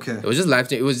 Yeah. Okay. It was just live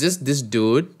stream. It was just this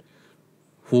dude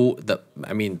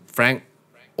Frank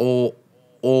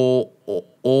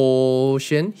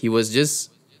Ocean. He was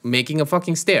just making a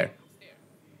fucking stare.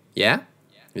 Yeah.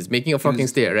 He was making a fucking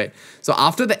stare, right? So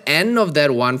after the end of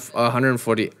that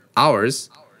 140 hours,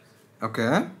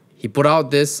 Okay. he put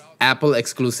out this Apple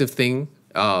exclusive thing,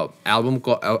 album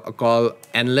called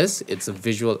Endless. It's a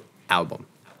visual album.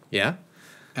 Yeah.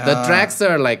 The tracks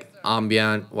are like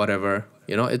ambient, whatever.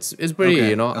 You know, it's pretty,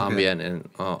 ambient and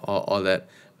all that.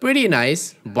 Pretty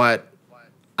nice, but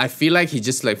I feel like he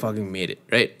just like fucking made it,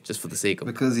 right? Just for the sake of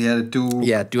it. Because he had a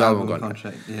two album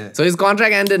contract. Yeah. So his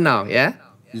contract ended now, yeah?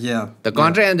 Yeah. The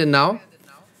contract ended now.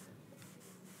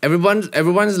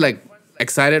 Everyone's like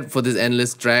excited for this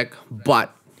Endless track,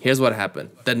 but here's what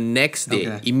happened. The next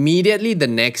day, immediately the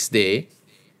next day,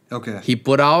 he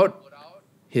put out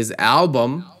his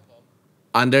album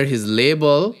under his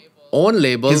own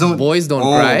label, Boys Don't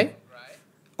Cry,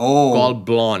 called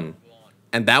Blonde.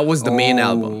 And that was the main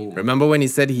album. Remember when he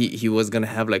said he was gonna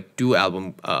have like two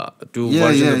versions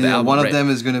of the album? One of them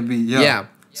is gonna be Yeah.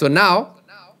 So now,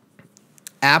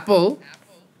 Apple,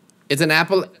 it's an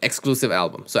Apple exclusive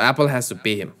album. So Apple has to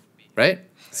pay him, right?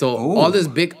 So all these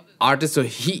big artists, so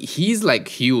he's like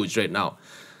huge right now.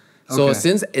 So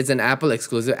since it's an Apple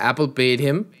exclusive, Apple paid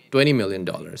him $20 million.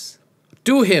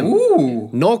 To him.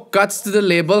 Ooh. No cuts to the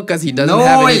label because he doesn't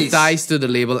have any ties to the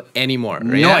label anymore.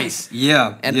 Right? Nice.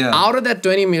 Yeah. And out of that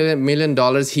 $20 million,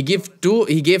 he gave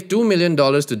 $2 million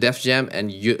to Def Jam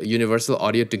and Universal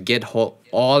Audio to get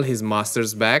all his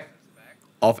masters back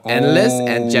of Endless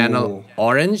and Channel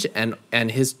Orange and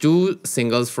his 2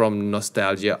 singles from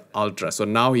Nostalgia Ultra. So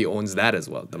now he owns that as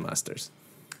well, the masters.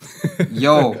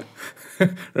 Yo.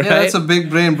 Right? Yeah, that's a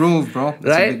big brain move, bro. That's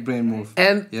right? a big brain move.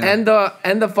 And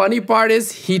the funny part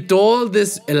is he told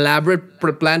this elaborate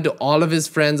plan to all of his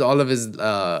friends, all of his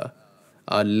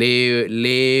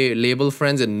label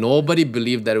friends, and nobody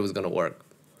believed that it was gonna work.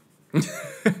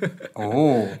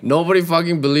 Nobody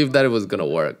fucking believed that it was gonna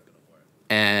work,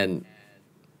 and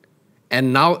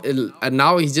now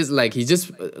he's just like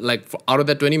out of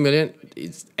that 20 million,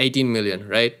 it's 18 million,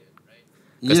 right?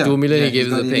 Because 2 million he gave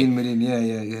the thing.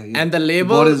 Yeah. And the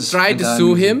label tried to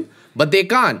sue him, but they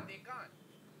can't.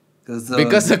 Because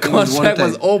the contract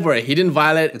was over. He didn't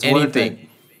violate anything.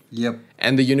 Yep.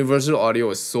 And the Universal Audio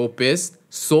was so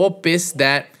pissed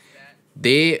that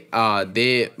they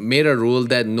made a rule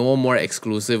that no more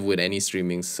exclusive with any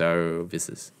streaming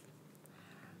services.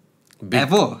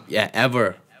 Ever? Yeah,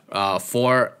 ever.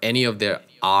 For any of their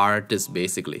artists,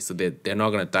 basically. So they're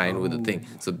not gonna tie in with the thing.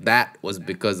 So that was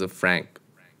because of Frank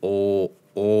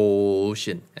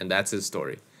Ocean, and that's his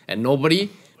story. And nobody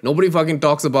fucking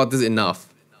talks about this enough.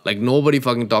 Like nobody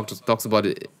fucking talks about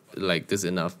it like this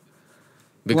enough.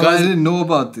 Well, I didn't know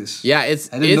about this. Yeah, I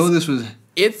didn't know this was.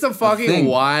 It's a fucking thing.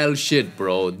 wild shit,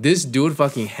 bro. This dude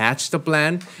fucking hatched a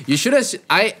plan. You should have.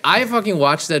 I fucking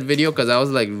watched that video because I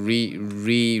was like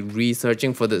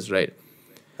researching for this, right?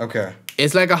 Okay.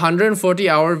 It's like a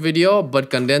 140-hour video, but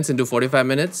condensed into 45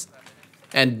 minutes.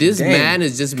 And this Damn. man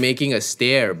is just making a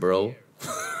stare, bro.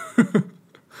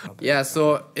 Yeah,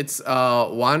 so it's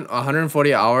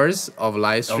 140 hours of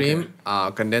live stream,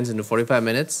 condensed into 45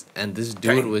 minutes, and this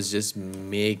dude Damn. was just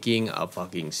making a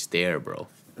fucking stare, bro.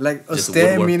 Like a Just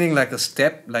stair woodwork. meaning like a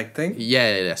step like thing?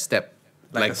 Yeah, step.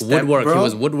 Like Like a step, woodwork. He bro?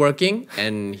 was woodworking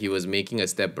and he was making a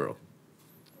step, bro.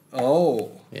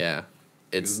 Oh. Yeah.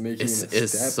 It's making it's a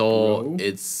it's step, so bro.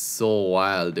 it's so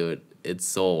wild, dude. It's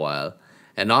so wild.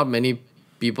 And not many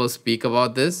people speak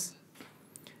about this.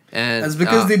 And That's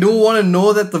because they don't want to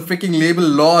know that the freaking label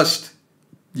lost.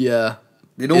 yeah.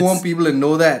 They don't It's- want people to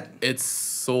know that. It's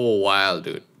so wild,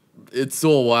 dude. It's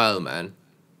so wild, man.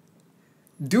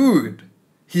 Dude,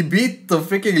 he beat the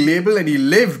freaking label and he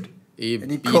lived. He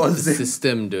And he beat caused the it.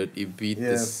 system, dude. He beat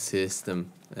Yeah. the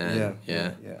system. And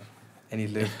yeah. And he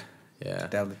lived. Yeah.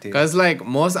 Tell the tale. Because like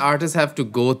most artists have to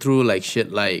go through like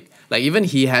shit like even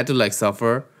he had to like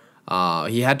suffer.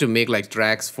 He had to make like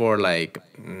tracks for like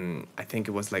I think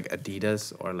it was like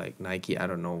Adidas or like Nike. I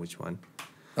don't know which one.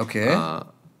 Okay.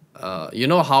 You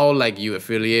know how like you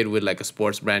affiliate with like a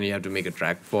sports brand, you have to make a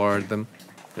track for them.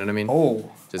 You know what I mean? Oh.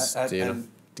 Just I- you know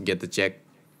to get the check.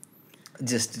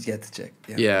 Just to get the check.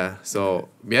 Yeah, so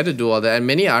we had to do all that, and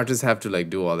many artists have to like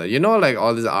do all that. You know, like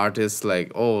all these artists,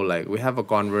 like like we have a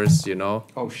Converse, you know,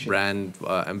 Oh, shit. brand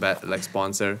like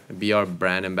sponsor, be our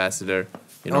brand ambassador,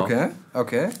 you know. Okay.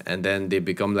 Okay. And then they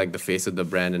become like the face of the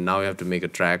brand, and now we have to make a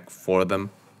track for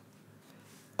them.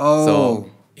 Oh.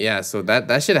 So yeah, so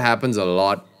that shit happens a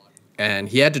lot, and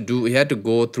he had to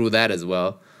go through that as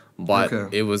well, but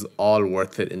Okay. it was all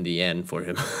worth it in the end for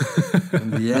him. in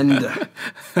the end. Yeah.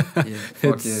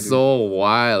 Fuck It's yeah, dude. so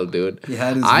wild, dude. He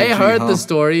had his I victory, heard huh? the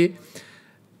story.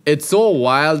 It's so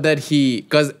wild that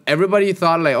because everybody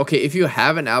thought like, okay, if you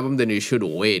have an album, then you should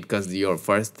wait because your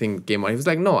first thing came out. He was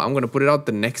like, no, I'm gonna put it out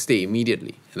the next day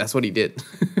immediately, and that's what he did.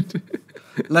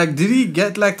 Like, did he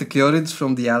get like the clearance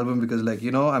from the album because like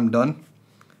I'm done?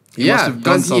 He must Yeah, have done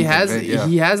because he something, has right? Yeah.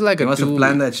 he has like He a must have two-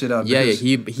 planned that shit out. Yeah, because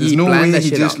he there's no planned way that he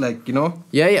shit just out. like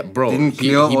Yeah, bro. didn't He-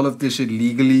 clear he- all of this shit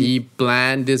legally. He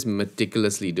planned this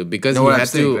meticulously, dude, because Know he what I'm had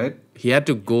saying, to right? he had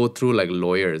to go through like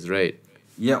lawyers, right?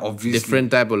 Yeah, obviously. Different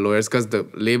type of lawyers, because the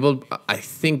label, I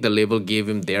think the label gave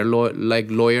him their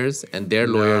lawyers, and their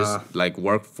lawyers like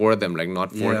work for them, like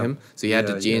not for Yeah. him. So he had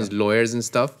to Yeah, change yeah. lawyers and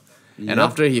stuff. And Yep.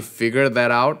 after he figured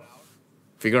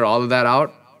all of that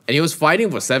out, and he was fighting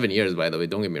for 7 years, by the way.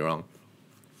 Don't get me wrong.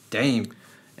 Damn.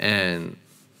 And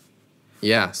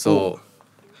yeah, so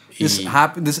This he-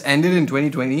 happened. This ended in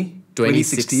 2020.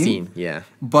 2016, yeah.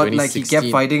 But like he kept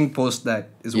 2016. fighting post that.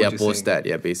 Is what Yeah, you're post saying. that,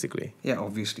 yeah, basically. Yeah,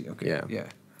 obviously. Okay. Yeah. Yeah.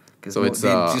 Because So it's,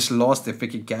 they just lost their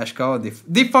freaking cash cow.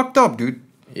 They fucked up, dude.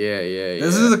 Yeah, yeah, yeah.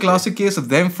 This is a classic case of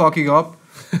them fucking up,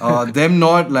 them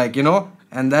not like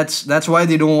and that's why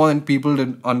they don't want people to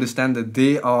understand that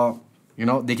they are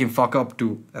they can fuck up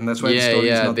too, and that's why the story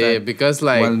is not that because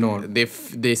like well known.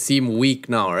 they seem weak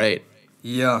now, right?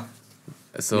 Yeah.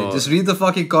 So Yeah, just read the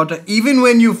fucking contract. Even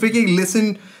when you freaking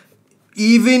listen,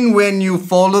 even when you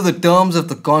follow the terms of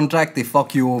the contract, they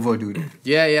fuck you over, dude.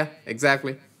 yeah,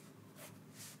 exactly.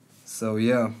 So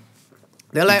yeah.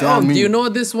 They're like, Damn oh, me. do you know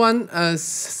this one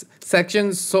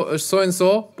section so and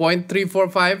so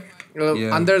 0.345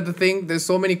 Yeah. under the thing? There's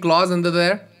so many clauses under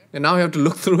there, and now you have to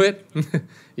look through it.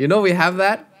 We have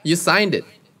that. You signed it.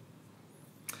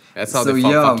 That's how So, they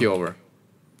yeah. fuck you over.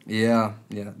 Yeah.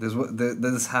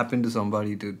 This happened to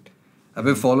somebody, dude. I've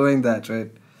been following that,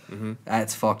 right?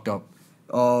 That's fucked up.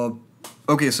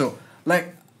 Okay, so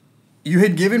like you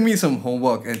had given me some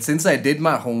homework, and since I did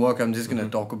my homework, I'm just gonna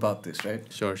talk about this, right?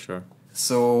 Sure.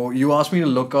 So you asked me to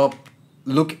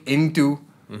look into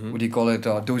what do you call it,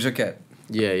 Doja Cat.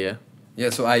 Yeah. Yeah,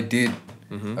 so I did.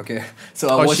 Okay, so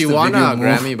I Oh, watched she the won video a more.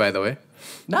 Grammy, by the way.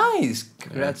 Nice.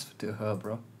 Congrats to her,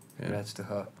 bro. Congrats to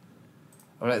her.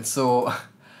 All right, so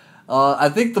I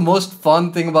think the most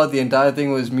fun thing about the entire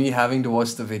thing was me having to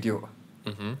watch the video.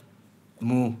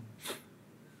 Moo.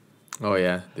 Oh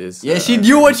yeah, this. Yeah, she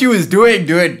knew what she was doing,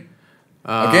 dude.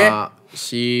 Okay?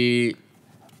 She.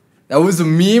 That was a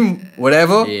meme,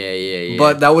 whatever. Yeah.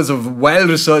 But that was a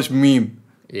well-researched meme.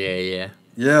 Yeah.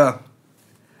 Yeah.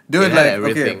 Dude, It had like,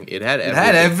 everything. okay. It had It everything.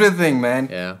 had everything, man.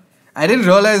 Yeah. I didn't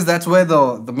realize that's where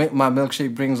my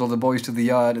milkshake brings all the boys to the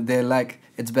yard. They're like,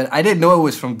 it's better. I didn't know it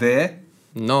was from there.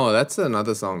 No, that's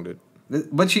another song, dude.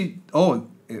 But she, oh.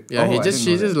 Yeah, oh,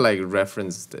 she just like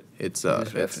referenced it. It's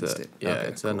Just referenced it. yeah, Okay,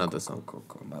 it's cool, another cool, song. Cool.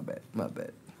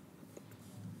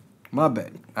 My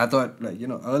bad. I thought, like, I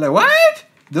was like, what?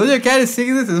 Doja Cat is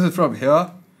singing this? This is from here?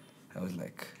 I was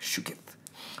like, shook it.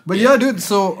 But yeah, dude,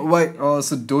 so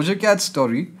Doja Cat's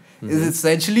story is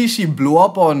essentially she blew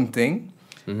up on thing.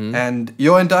 And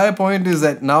your entire point is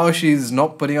that now she's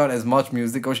not putting out as much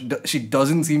music, or she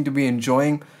doesn't seem to be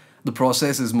enjoying the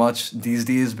process as much these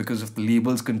days because of the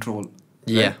label's control.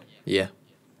 Yeah, yeah.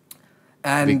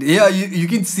 And yeah, you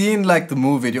can see in like the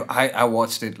move video, I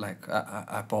watched it, like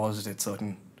I paused at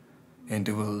certain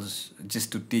intervals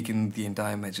just to take in the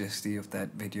entire majesty of that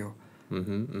video,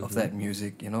 of that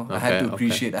music, I had to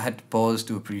appreciate, I had to pause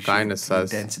to appreciate Kinda the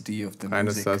sus. intensity of the Kind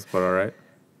of music. sus, but alright.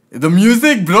 The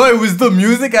music, bro, it was the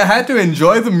music. I had to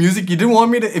enjoy the music. You didn't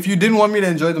want me to, if you didn't want me to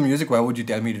enjoy the music, why would you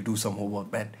tell me to do some homework,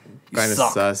 man? You Kind of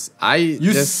suck. sus.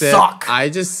 You just suck. I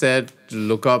just said to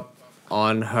look up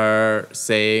on her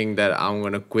saying that I'm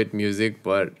gonna quit music,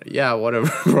 but yeah,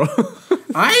 whatever, bro.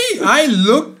 I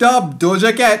looked up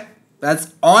Doja Cat.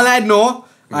 That's all I know.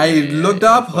 I looked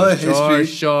up her history.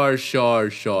 Sure.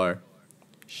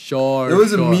 There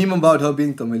was a meme about her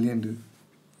being Tamilian, dude.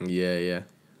 Yeah.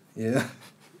 Yeah.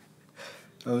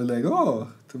 I was like, oh,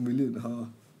 Tamilian, huh?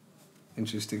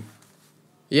 Interesting.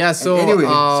 Yeah, so And anyway,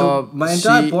 so my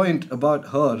entire she- point about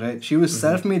her, right? She was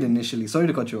self-made initially. Sorry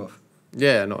to cut you off.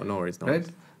 Yeah, no worries, no Right?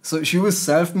 worries. So she was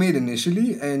self-made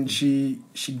initially, and she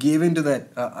gave into that.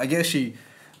 I guess she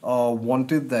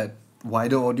wanted that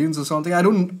wider audience or something. I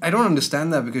don't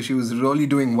understand that because she was really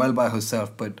doing well by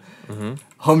herself. But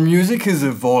her music has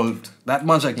evolved. That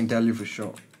much I can tell you for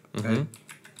sure. Right?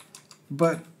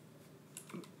 But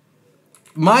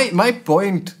my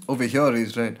point over here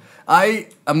is, right,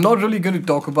 I'm not really going to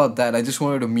talk about that. I just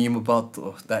wanted to meme about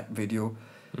that video.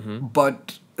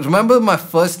 But remember my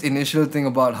first initial thing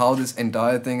about how this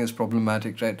entire thing is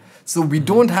problematic, right? So we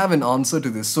don't have an answer to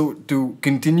this. So to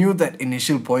continue that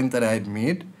initial point that I had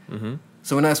made,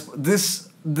 so when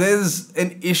there's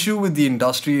an issue with the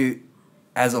industry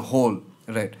as a whole,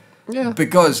 right? Yeah.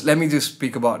 Because let me just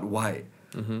speak about why.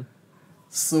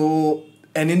 So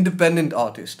an independent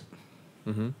artist,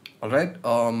 all right,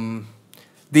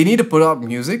 they need to put out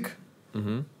music,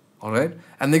 all right,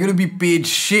 and they're going to be paid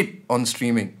shit on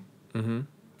streaming,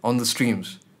 on the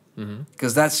streams,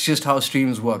 because that's just how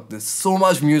streams work. There's so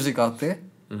much music out there,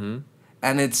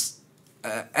 and it's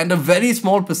and a very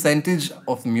small percentage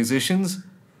of musicians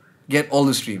get all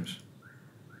the streams.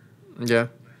 Yeah.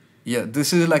 Yeah,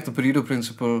 this is like the Pareto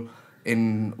principle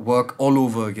in work all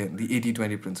over again, the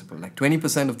 80-20 principle. Like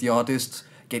 20% of the artists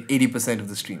get 80% of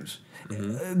the streams.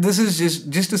 This is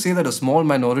just to say that a small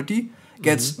minority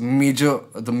gets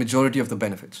the majority of the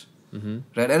benefits.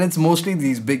 Right? And it's mostly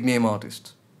these big name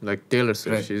artists. Like Taylor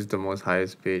Swift, Right. she's the most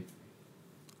highest paid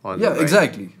on Yeah, the, like,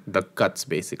 exactly. the cuts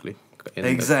basically. In the-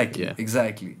 Exactly. yeah.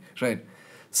 Exactly. Right.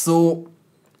 So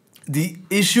the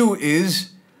issue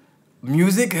is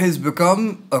music has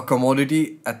become a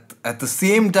commodity at the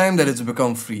same time that it's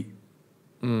become free.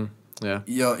 Yeah.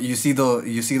 Yeah, you see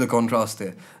the contrast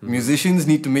there. Musicians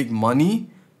need to make money,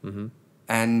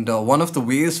 and one of the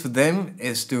ways for them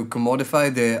is to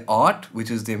commodify their art, which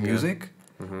is their music.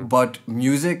 But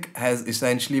music has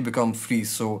essentially become free,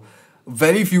 so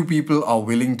very few people are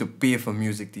willing to pay for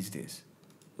music these days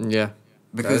Yeah.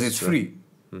 because That's it's true.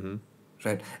 free.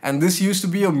 Right, and this used to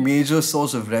be a major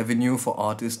source of revenue for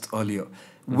artists earlier,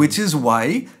 which is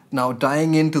why now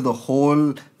tying into the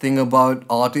whole thing about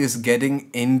artists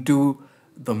getting into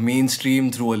the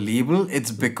mainstream through a label, it's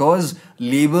because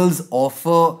labels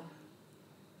offer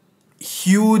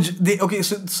huge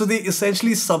so they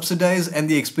essentially subsidize and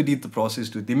they expedite the process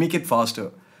too. They make it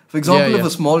faster. For example, Yeah, if yeah.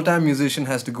 a small time musician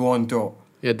has to go on tour,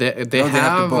 Yeah, they you know,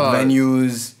 have to book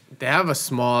venues. they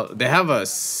have a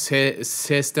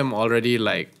system already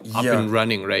like up Yeah. and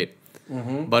running, right?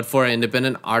 But for an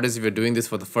independent artist, if you're doing this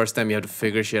for the first time, you have to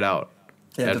figure shit out.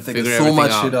 You have to figure so everything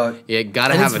much shit out. Yeah,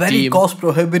 gotta And have it's a very team. cost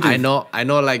prohibitive. I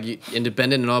know, like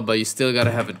independent and all, but you still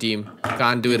gotta have a team. You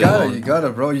can't do it You alone. gotta,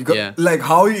 bro. You got Yeah. like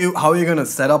how are you gonna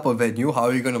set up a venue? How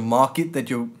are you gonna market that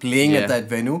you're playing Yeah. at that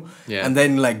venue? Yeah. And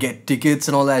then like get tickets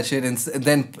and all that shit, and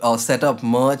then set up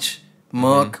merch,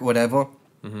 Mm-hmm. whatever,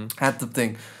 at the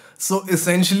thing. So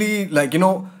essentially, like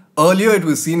earlier it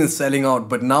was seen as selling out,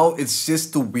 but now it's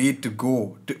just the way to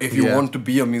go if you Yeah. want to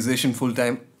be a musician full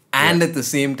time and Yeah. at the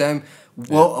same time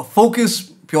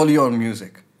focus purely on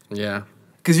music. Yeah.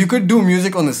 Because you could do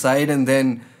music on the side and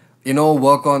then,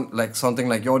 work on like something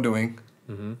like you're doing,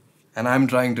 and I'm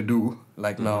trying to do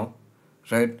like now,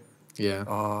 right?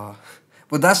 Yeah.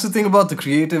 But that's the thing about the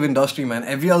creative industry, man.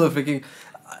 Every other freaking,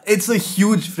 it's a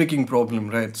huge freaking problem,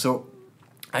 right? So,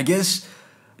 I guess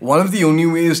one of the only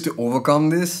ways to overcome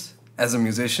this as a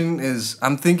musician is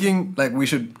I'm thinking like we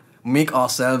should make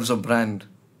ourselves a brand.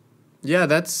 Yeah,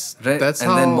 that's Right, that's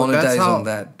and how then monetize that's how, on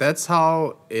that. That's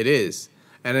how it is,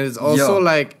 and it's also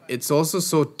Yeah. like it's also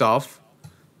so tough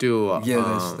to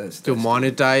Yeah, that's to true.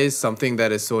 monetize something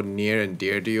that is so near and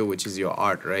dear to you, which is your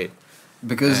art, right?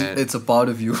 Because And- it's a part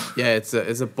of you. Yeah, it's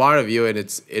a part of you, and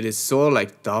it is so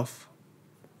like tough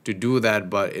to do that.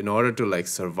 But in order to like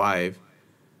survive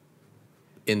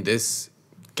in this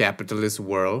capitalist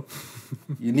world,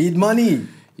 You need money.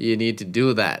 you need to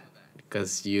do that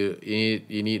because you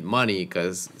need money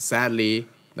because sadly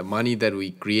the money that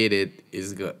we created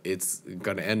it's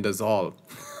gonna end us all.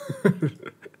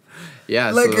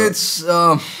 Yeah, Like so, it's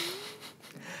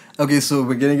okay, so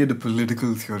we're getting into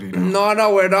political theory now.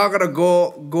 no, we're not gonna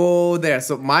go there.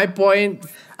 So my point,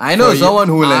 I know for someone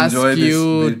who will ask enjoy this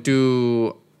you bit.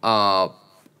 to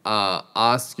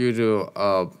ask you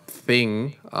to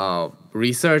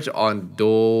research on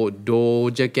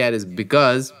Doja Cat is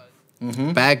because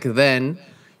Mm-hmm. back then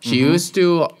she used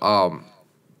to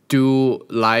do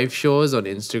live shows on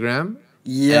Instagram.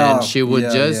 Yeah, And she would yeah,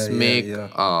 just yeah, yeah, make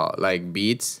yeah. like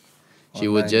beats. She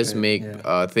would Online just trade, make yeah.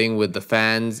 a thing with the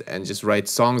fans and just write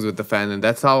songs with the fans, and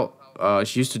that's how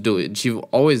she used to do it. She's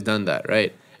always done that,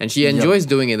 right? And she Yep. enjoys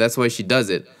doing it. That's why she does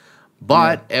it.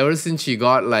 But ever since she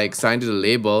got like signed to the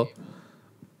label,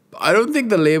 I don't think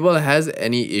the label has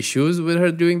any issues with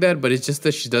her doing that. But it's just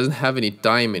that she doesn't have any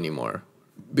time anymore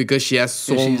because she has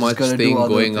so Yeah, she's much gotta do thing other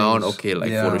going on. things. Okay,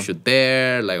 like Yeah. photo shoot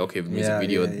there, like okay, music Yeah,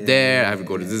 video yeah, yeah, there. yeah, I have to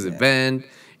go to yeah, this yeah. event.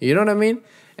 You know what I mean?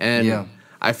 And Yeah.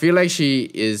 I feel like she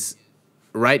is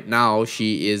right now.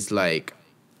 She is like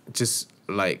just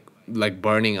like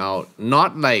burning out,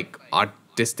 not like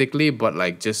artistically, but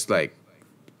like just like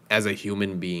as a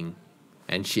human being.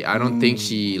 And I don't think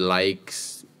she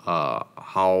likes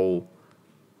how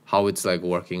it's like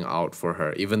working out for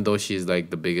her, even though she's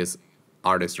like the biggest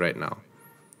artist right now.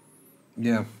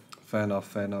 Yeah, fair enough,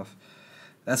 fair enough.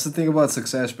 That's the thing about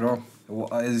success, bro.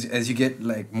 As you get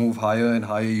like move higher and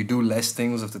higher, you do less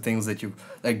things of the things that you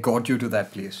like got you to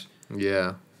that place.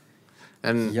 Yeah.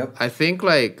 And Yep.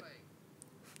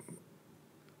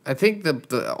 I think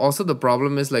the also the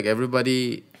problem is like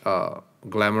everybody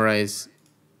glamorize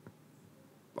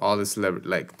all this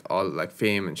like all like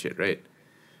fame and shit, right?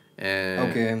 And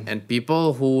Okay. and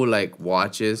people who like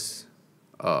watches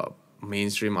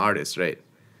mainstream artists, right?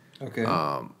 Okay.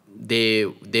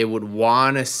 They would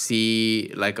want to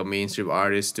see like a mainstream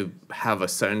artist to have a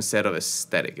certain set of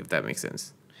aesthetic, if that makes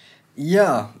sense.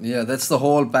 Yeah, that's the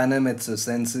whole panem et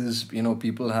senses.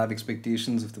 People have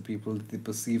expectations of the people that they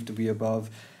perceive to be above,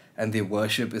 and they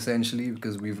worship essentially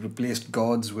because we've replaced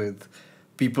gods with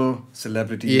people,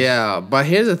 celebrities. Yeah, but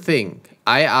here's the thing.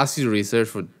 I asked you to research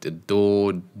for the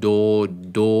Doja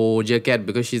Cat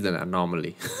because she's an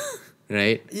anomaly,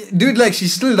 right? Dude, like she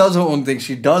still does her own thing.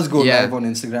 She does go Yeah. live on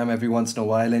Instagram every once in a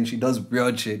while, and she does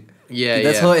weird shit. Yeah,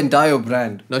 That's yeah. her entire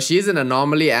brand. No, she's an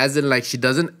anomaly, as in like she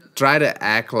doesn't try to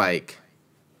act like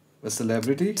A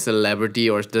celebrity. celebrity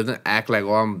or she doesn't act like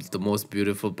oh I'm the most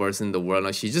beautiful person in the world.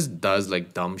 No, she just does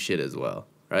like dumb shit as well,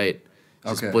 right?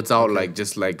 Just Okay, puts out okay. like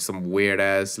just like some weird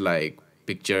ass like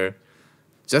picture,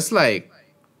 just like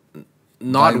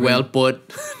not Vibing. well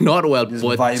put, not well Just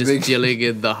put, vibing. just chilling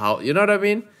in the house. You know what I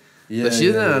mean? Yeah, But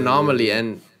she's yeah, an yeah, anomaly, yeah, yeah.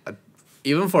 and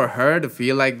even for her to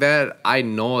feel like that, I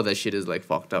know that shit is like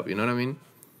fucked up. You know what I mean?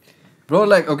 Bro,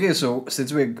 like, okay, so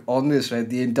since we're on this, right,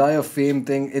 the entire fame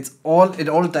thing, it all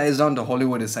ties down to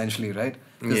Hollywood essentially, right?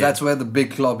 Because Yeah. that's where the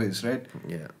big club is, right?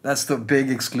 Yeah. That's the big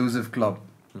exclusive club,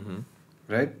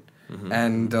 right?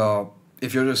 And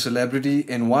if you're a celebrity,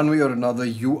 in one way or another,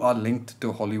 you are linked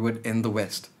to Hollywood in the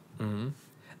West.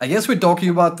 I guess we're talking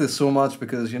about this so much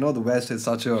because, the West has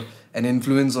such an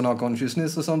influence on our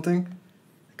consciousness or something.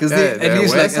 Because they, at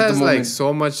least, West like, at the has moment, like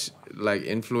so much like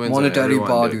influence. on monetary everyone,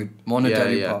 power, dude. dude.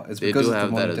 Monetary Yeah, yeah. power. It's They because do of the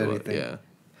have that as monetary well. thing. Yeah.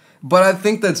 But I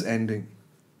think that's ending.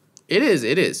 It is.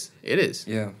 It is. It is.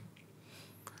 Yeah.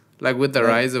 Like with the Like-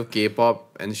 rise of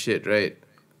K-pop and shit, right?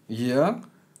 Yeah.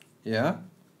 Yeah.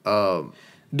 Um,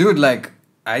 Dude, like,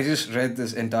 I just read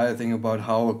this entire thing about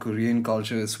how a Korean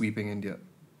culture is sweeping India.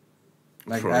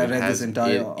 Like Bro, I it read has this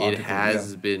entire it, article. it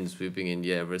has been sweeping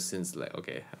India ever since. Like,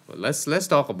 okay, well, let's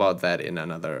talk about that in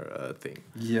another thing.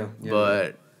 Yeah.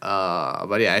 But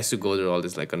yeah, I used to go to all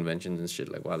this like conventions and shit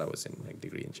like while I was in like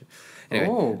degree and shit. Anyway,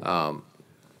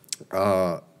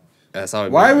 Oh. that's how I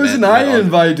Why wasn't I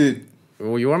invited?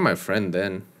 Well, you were my friend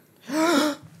then.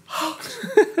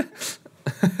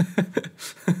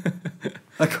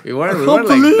 We weren't like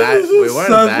that. We weren't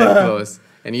that close.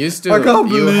 And you used to. I can't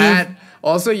You believe- had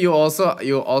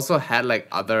you also had like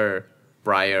other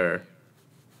prior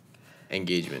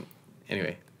engagement.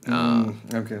 Anyway,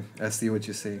 Okay, I see what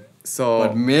you're saying. so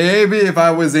But maybe if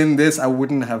I was in this, I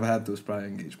wouldn't have had those prior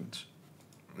engagements.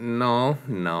 no.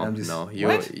 I'm just- No.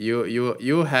 What?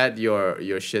 You had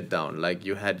your shit down. Like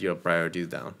you had your priorities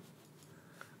down.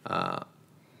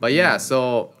 But yeah,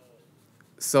 so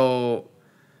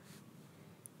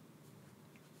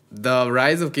the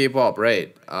rise of K-pop,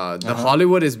 right?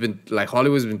 Hollywood's been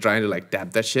trying to like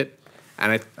tap that shit,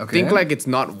 and I think Okay. like it's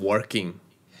not working,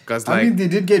 cause I like mean, they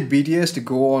did get BTS to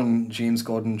go on James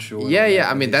Corden's show. and all yeah.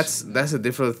 that, I mean guess. that's a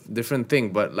different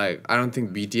thing, but like I don't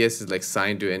think BTS is like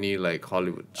signed to any like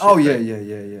Hollywood. Shit, Oh yeah, right?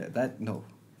 yeah. That no.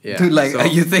 Yeah, Dude, like so-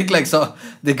 you think like so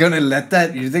they're gonna let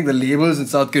that? You think the labels in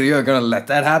South Korea are gonna let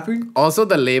that happen? Also,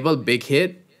 the label Big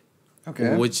Hit,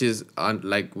 Okay. which is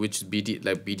which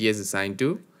BTS is signed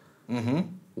to. Mm-hmm.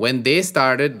 When they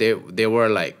started, they were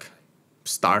like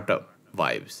startup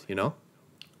vibes, you know.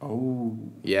 Oh.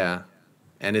 Yeah,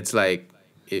 and it's like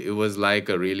it was like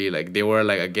a really like they were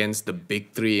like against the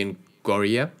big three in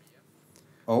Korea,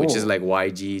 which is Oh. like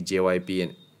YG, JYP,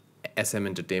 and SM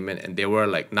Entertainment, and they were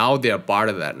like now they are part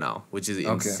of that now, which is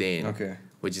insane. okay.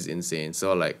 Which is insane.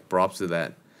 So like props to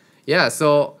that. Yeah.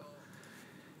 So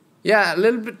yeah, a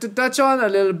little bit to touch on a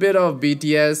little bit of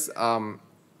BTS.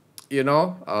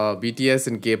 BTS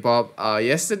and K-pop.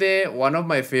 Yesterday, one of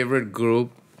my favorite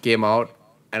group came out,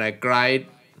 and I cried.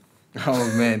 Oh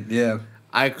man, yeah.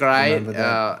 I cried. Remember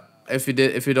that.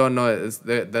 If you don't know, it's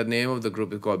the name of the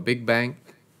group is called Big Bang.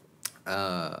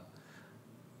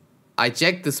 I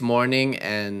checked this morning,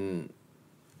 and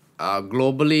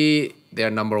globally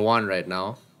they're number one right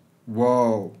now.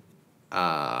 Whoa.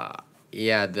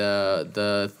 Yeah,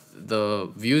 the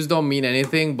views don't mean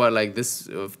anything, but like this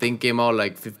thing came out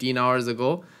like 15 hours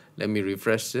ago. Let me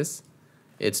refresh this.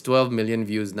 It's 12 million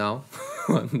views now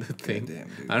on the thing. Damn,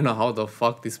 dude. I don't know how the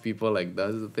fuck these people like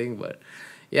does the thing, but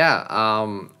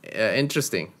yeah,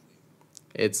 interesting.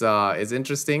 It's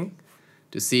interesting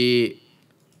to see.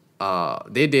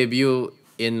 They debut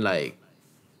in like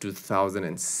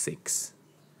 2006,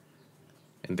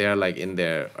 and they're like in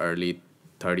their early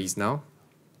 30s now.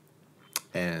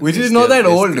 And Which they is not still- that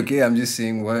they old, okay? I'm just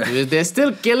saying what. They're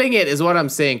still killing it, is what I'm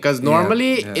saying. Because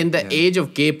normally yeah, in the yeah. age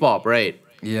of K-pop, right,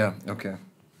 Yeah. Okay.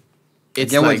 it's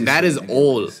get what like you're that saying, is I get what you're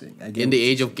old saying, I get in what the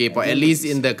you're age of saying, I K-pop. get At what least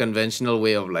you're in the conventional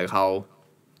way of like how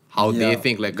they Yeah,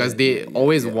 think, like, because yeah, they yeah,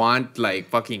 always yeah. want like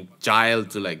fucking child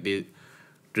to like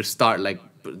to start like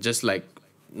just like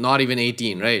not even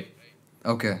 18, right?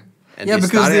 Okay. And yeah, they because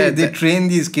started they, at they the- train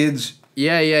these kids.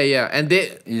 Yeah. And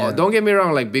they Yeah. don't get me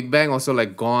wrong, like Big Bang also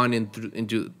like gone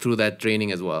through that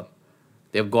training as well.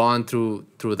 They've gone through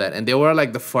that, and they were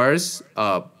like the first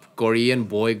Korean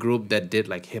boy group that did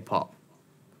like hip hop,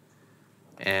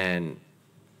 and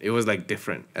it was like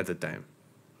different at the time.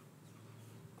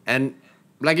 And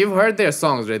like you've heard their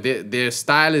songs, right? Their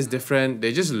style is different.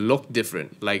 They just look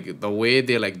different. Like the way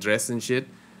they like dress and shit,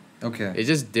 Okay. it's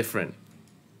just different.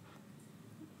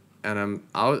 And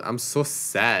I'm so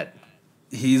sad.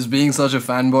 He's being such a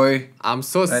fanboy. I'm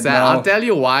so sad. now- I'll tell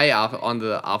you why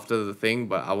after the thing,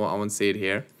 but I won't say it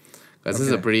here, because this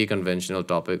is a Okay. pretty conventional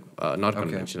topic. Not Okay,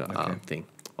 conventional okay. thing.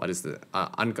 What is the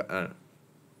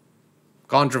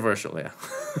controversial? Yeah.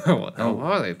 What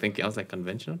was I thinking? I was like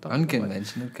conventional topic.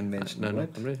 Unconventional, conventional. No,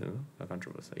 what? conventional, not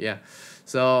controversial. Yeah.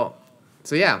 So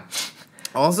yeah.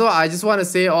 Also, I just want to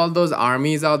say all those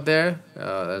armies out there.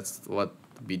 That's what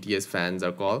BTS fans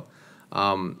are called.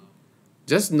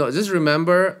 Just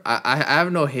remember, I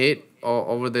have no hate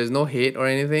over. There's no hate or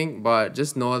anything, but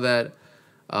just know that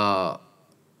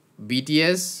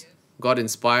BTS got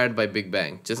inspired by Big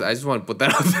Bang. I just want to put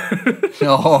that out there.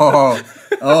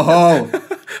 Oh.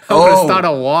 I'm gonna start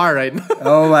a war right now.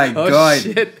 Oh my Oh god.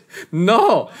 shit!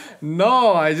 No.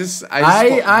 I just but I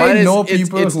it's- know it's-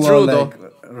 people it's who true, are though. like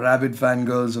rabid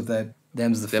fangirls of that.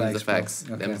 Them's the Them's the facts. facts.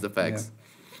 bro. Them's the facts.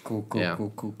 Yeah. Cool. Yeah.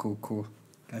 Cool.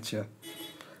 Gotcha.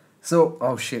 So,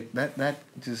 oh shit, that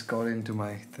just got into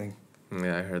my thing.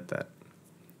 Yeah, I heard that.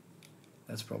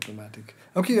 That's problematic.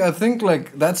 Okay, I think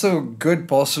like that's a good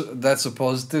that's a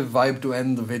positive vibe to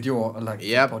end the video, like the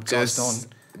Yep, podcast just on.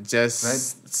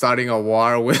 just starting a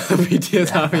war with the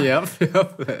BTS army.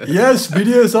 Yep. Yes,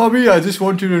 BTS Army, I just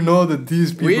want you to know that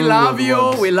these people We love were the you.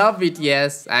 ones. We love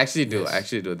BTS. I actually do. Yes. I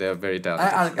actually do. They're very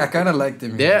talented. I kind of like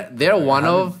them. They're one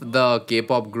of the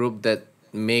K-pop group that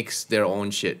makes their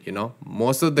own shit. You know,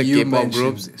 most of the You K-pop mentioned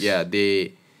groups, this. yeah,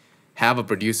 they have a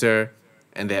producer,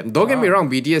 and they have, don't get me wrong,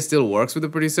 BTS still works with the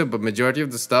producer, but majority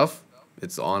of the stuff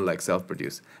it's on like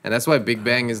self-produced, and that's why Big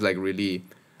Bang is like really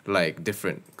like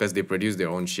different because they produce their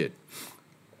own shit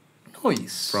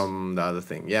Nice. from the other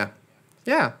thing. Yeah,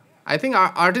 yeah. I think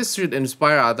our artists should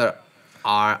inspire other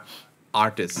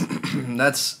artists.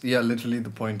 That's literally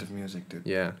the point of music, dude.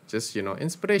 Yeah, just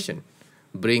inspiration.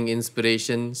 Bring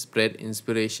inspiration, spread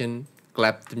inspiration,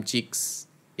 clap them cheeks.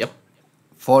 Yep.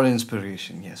 For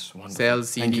inspiration, yes. Wonderful. Sell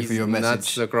CDs, Thank you for your nuts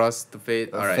message. across the face.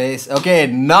 All right. Face. Okay,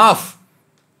 enough.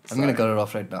 I'm gonna Sorry. cut it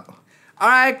off right now. All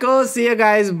right, cool. See you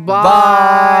guys.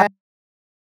 Bye.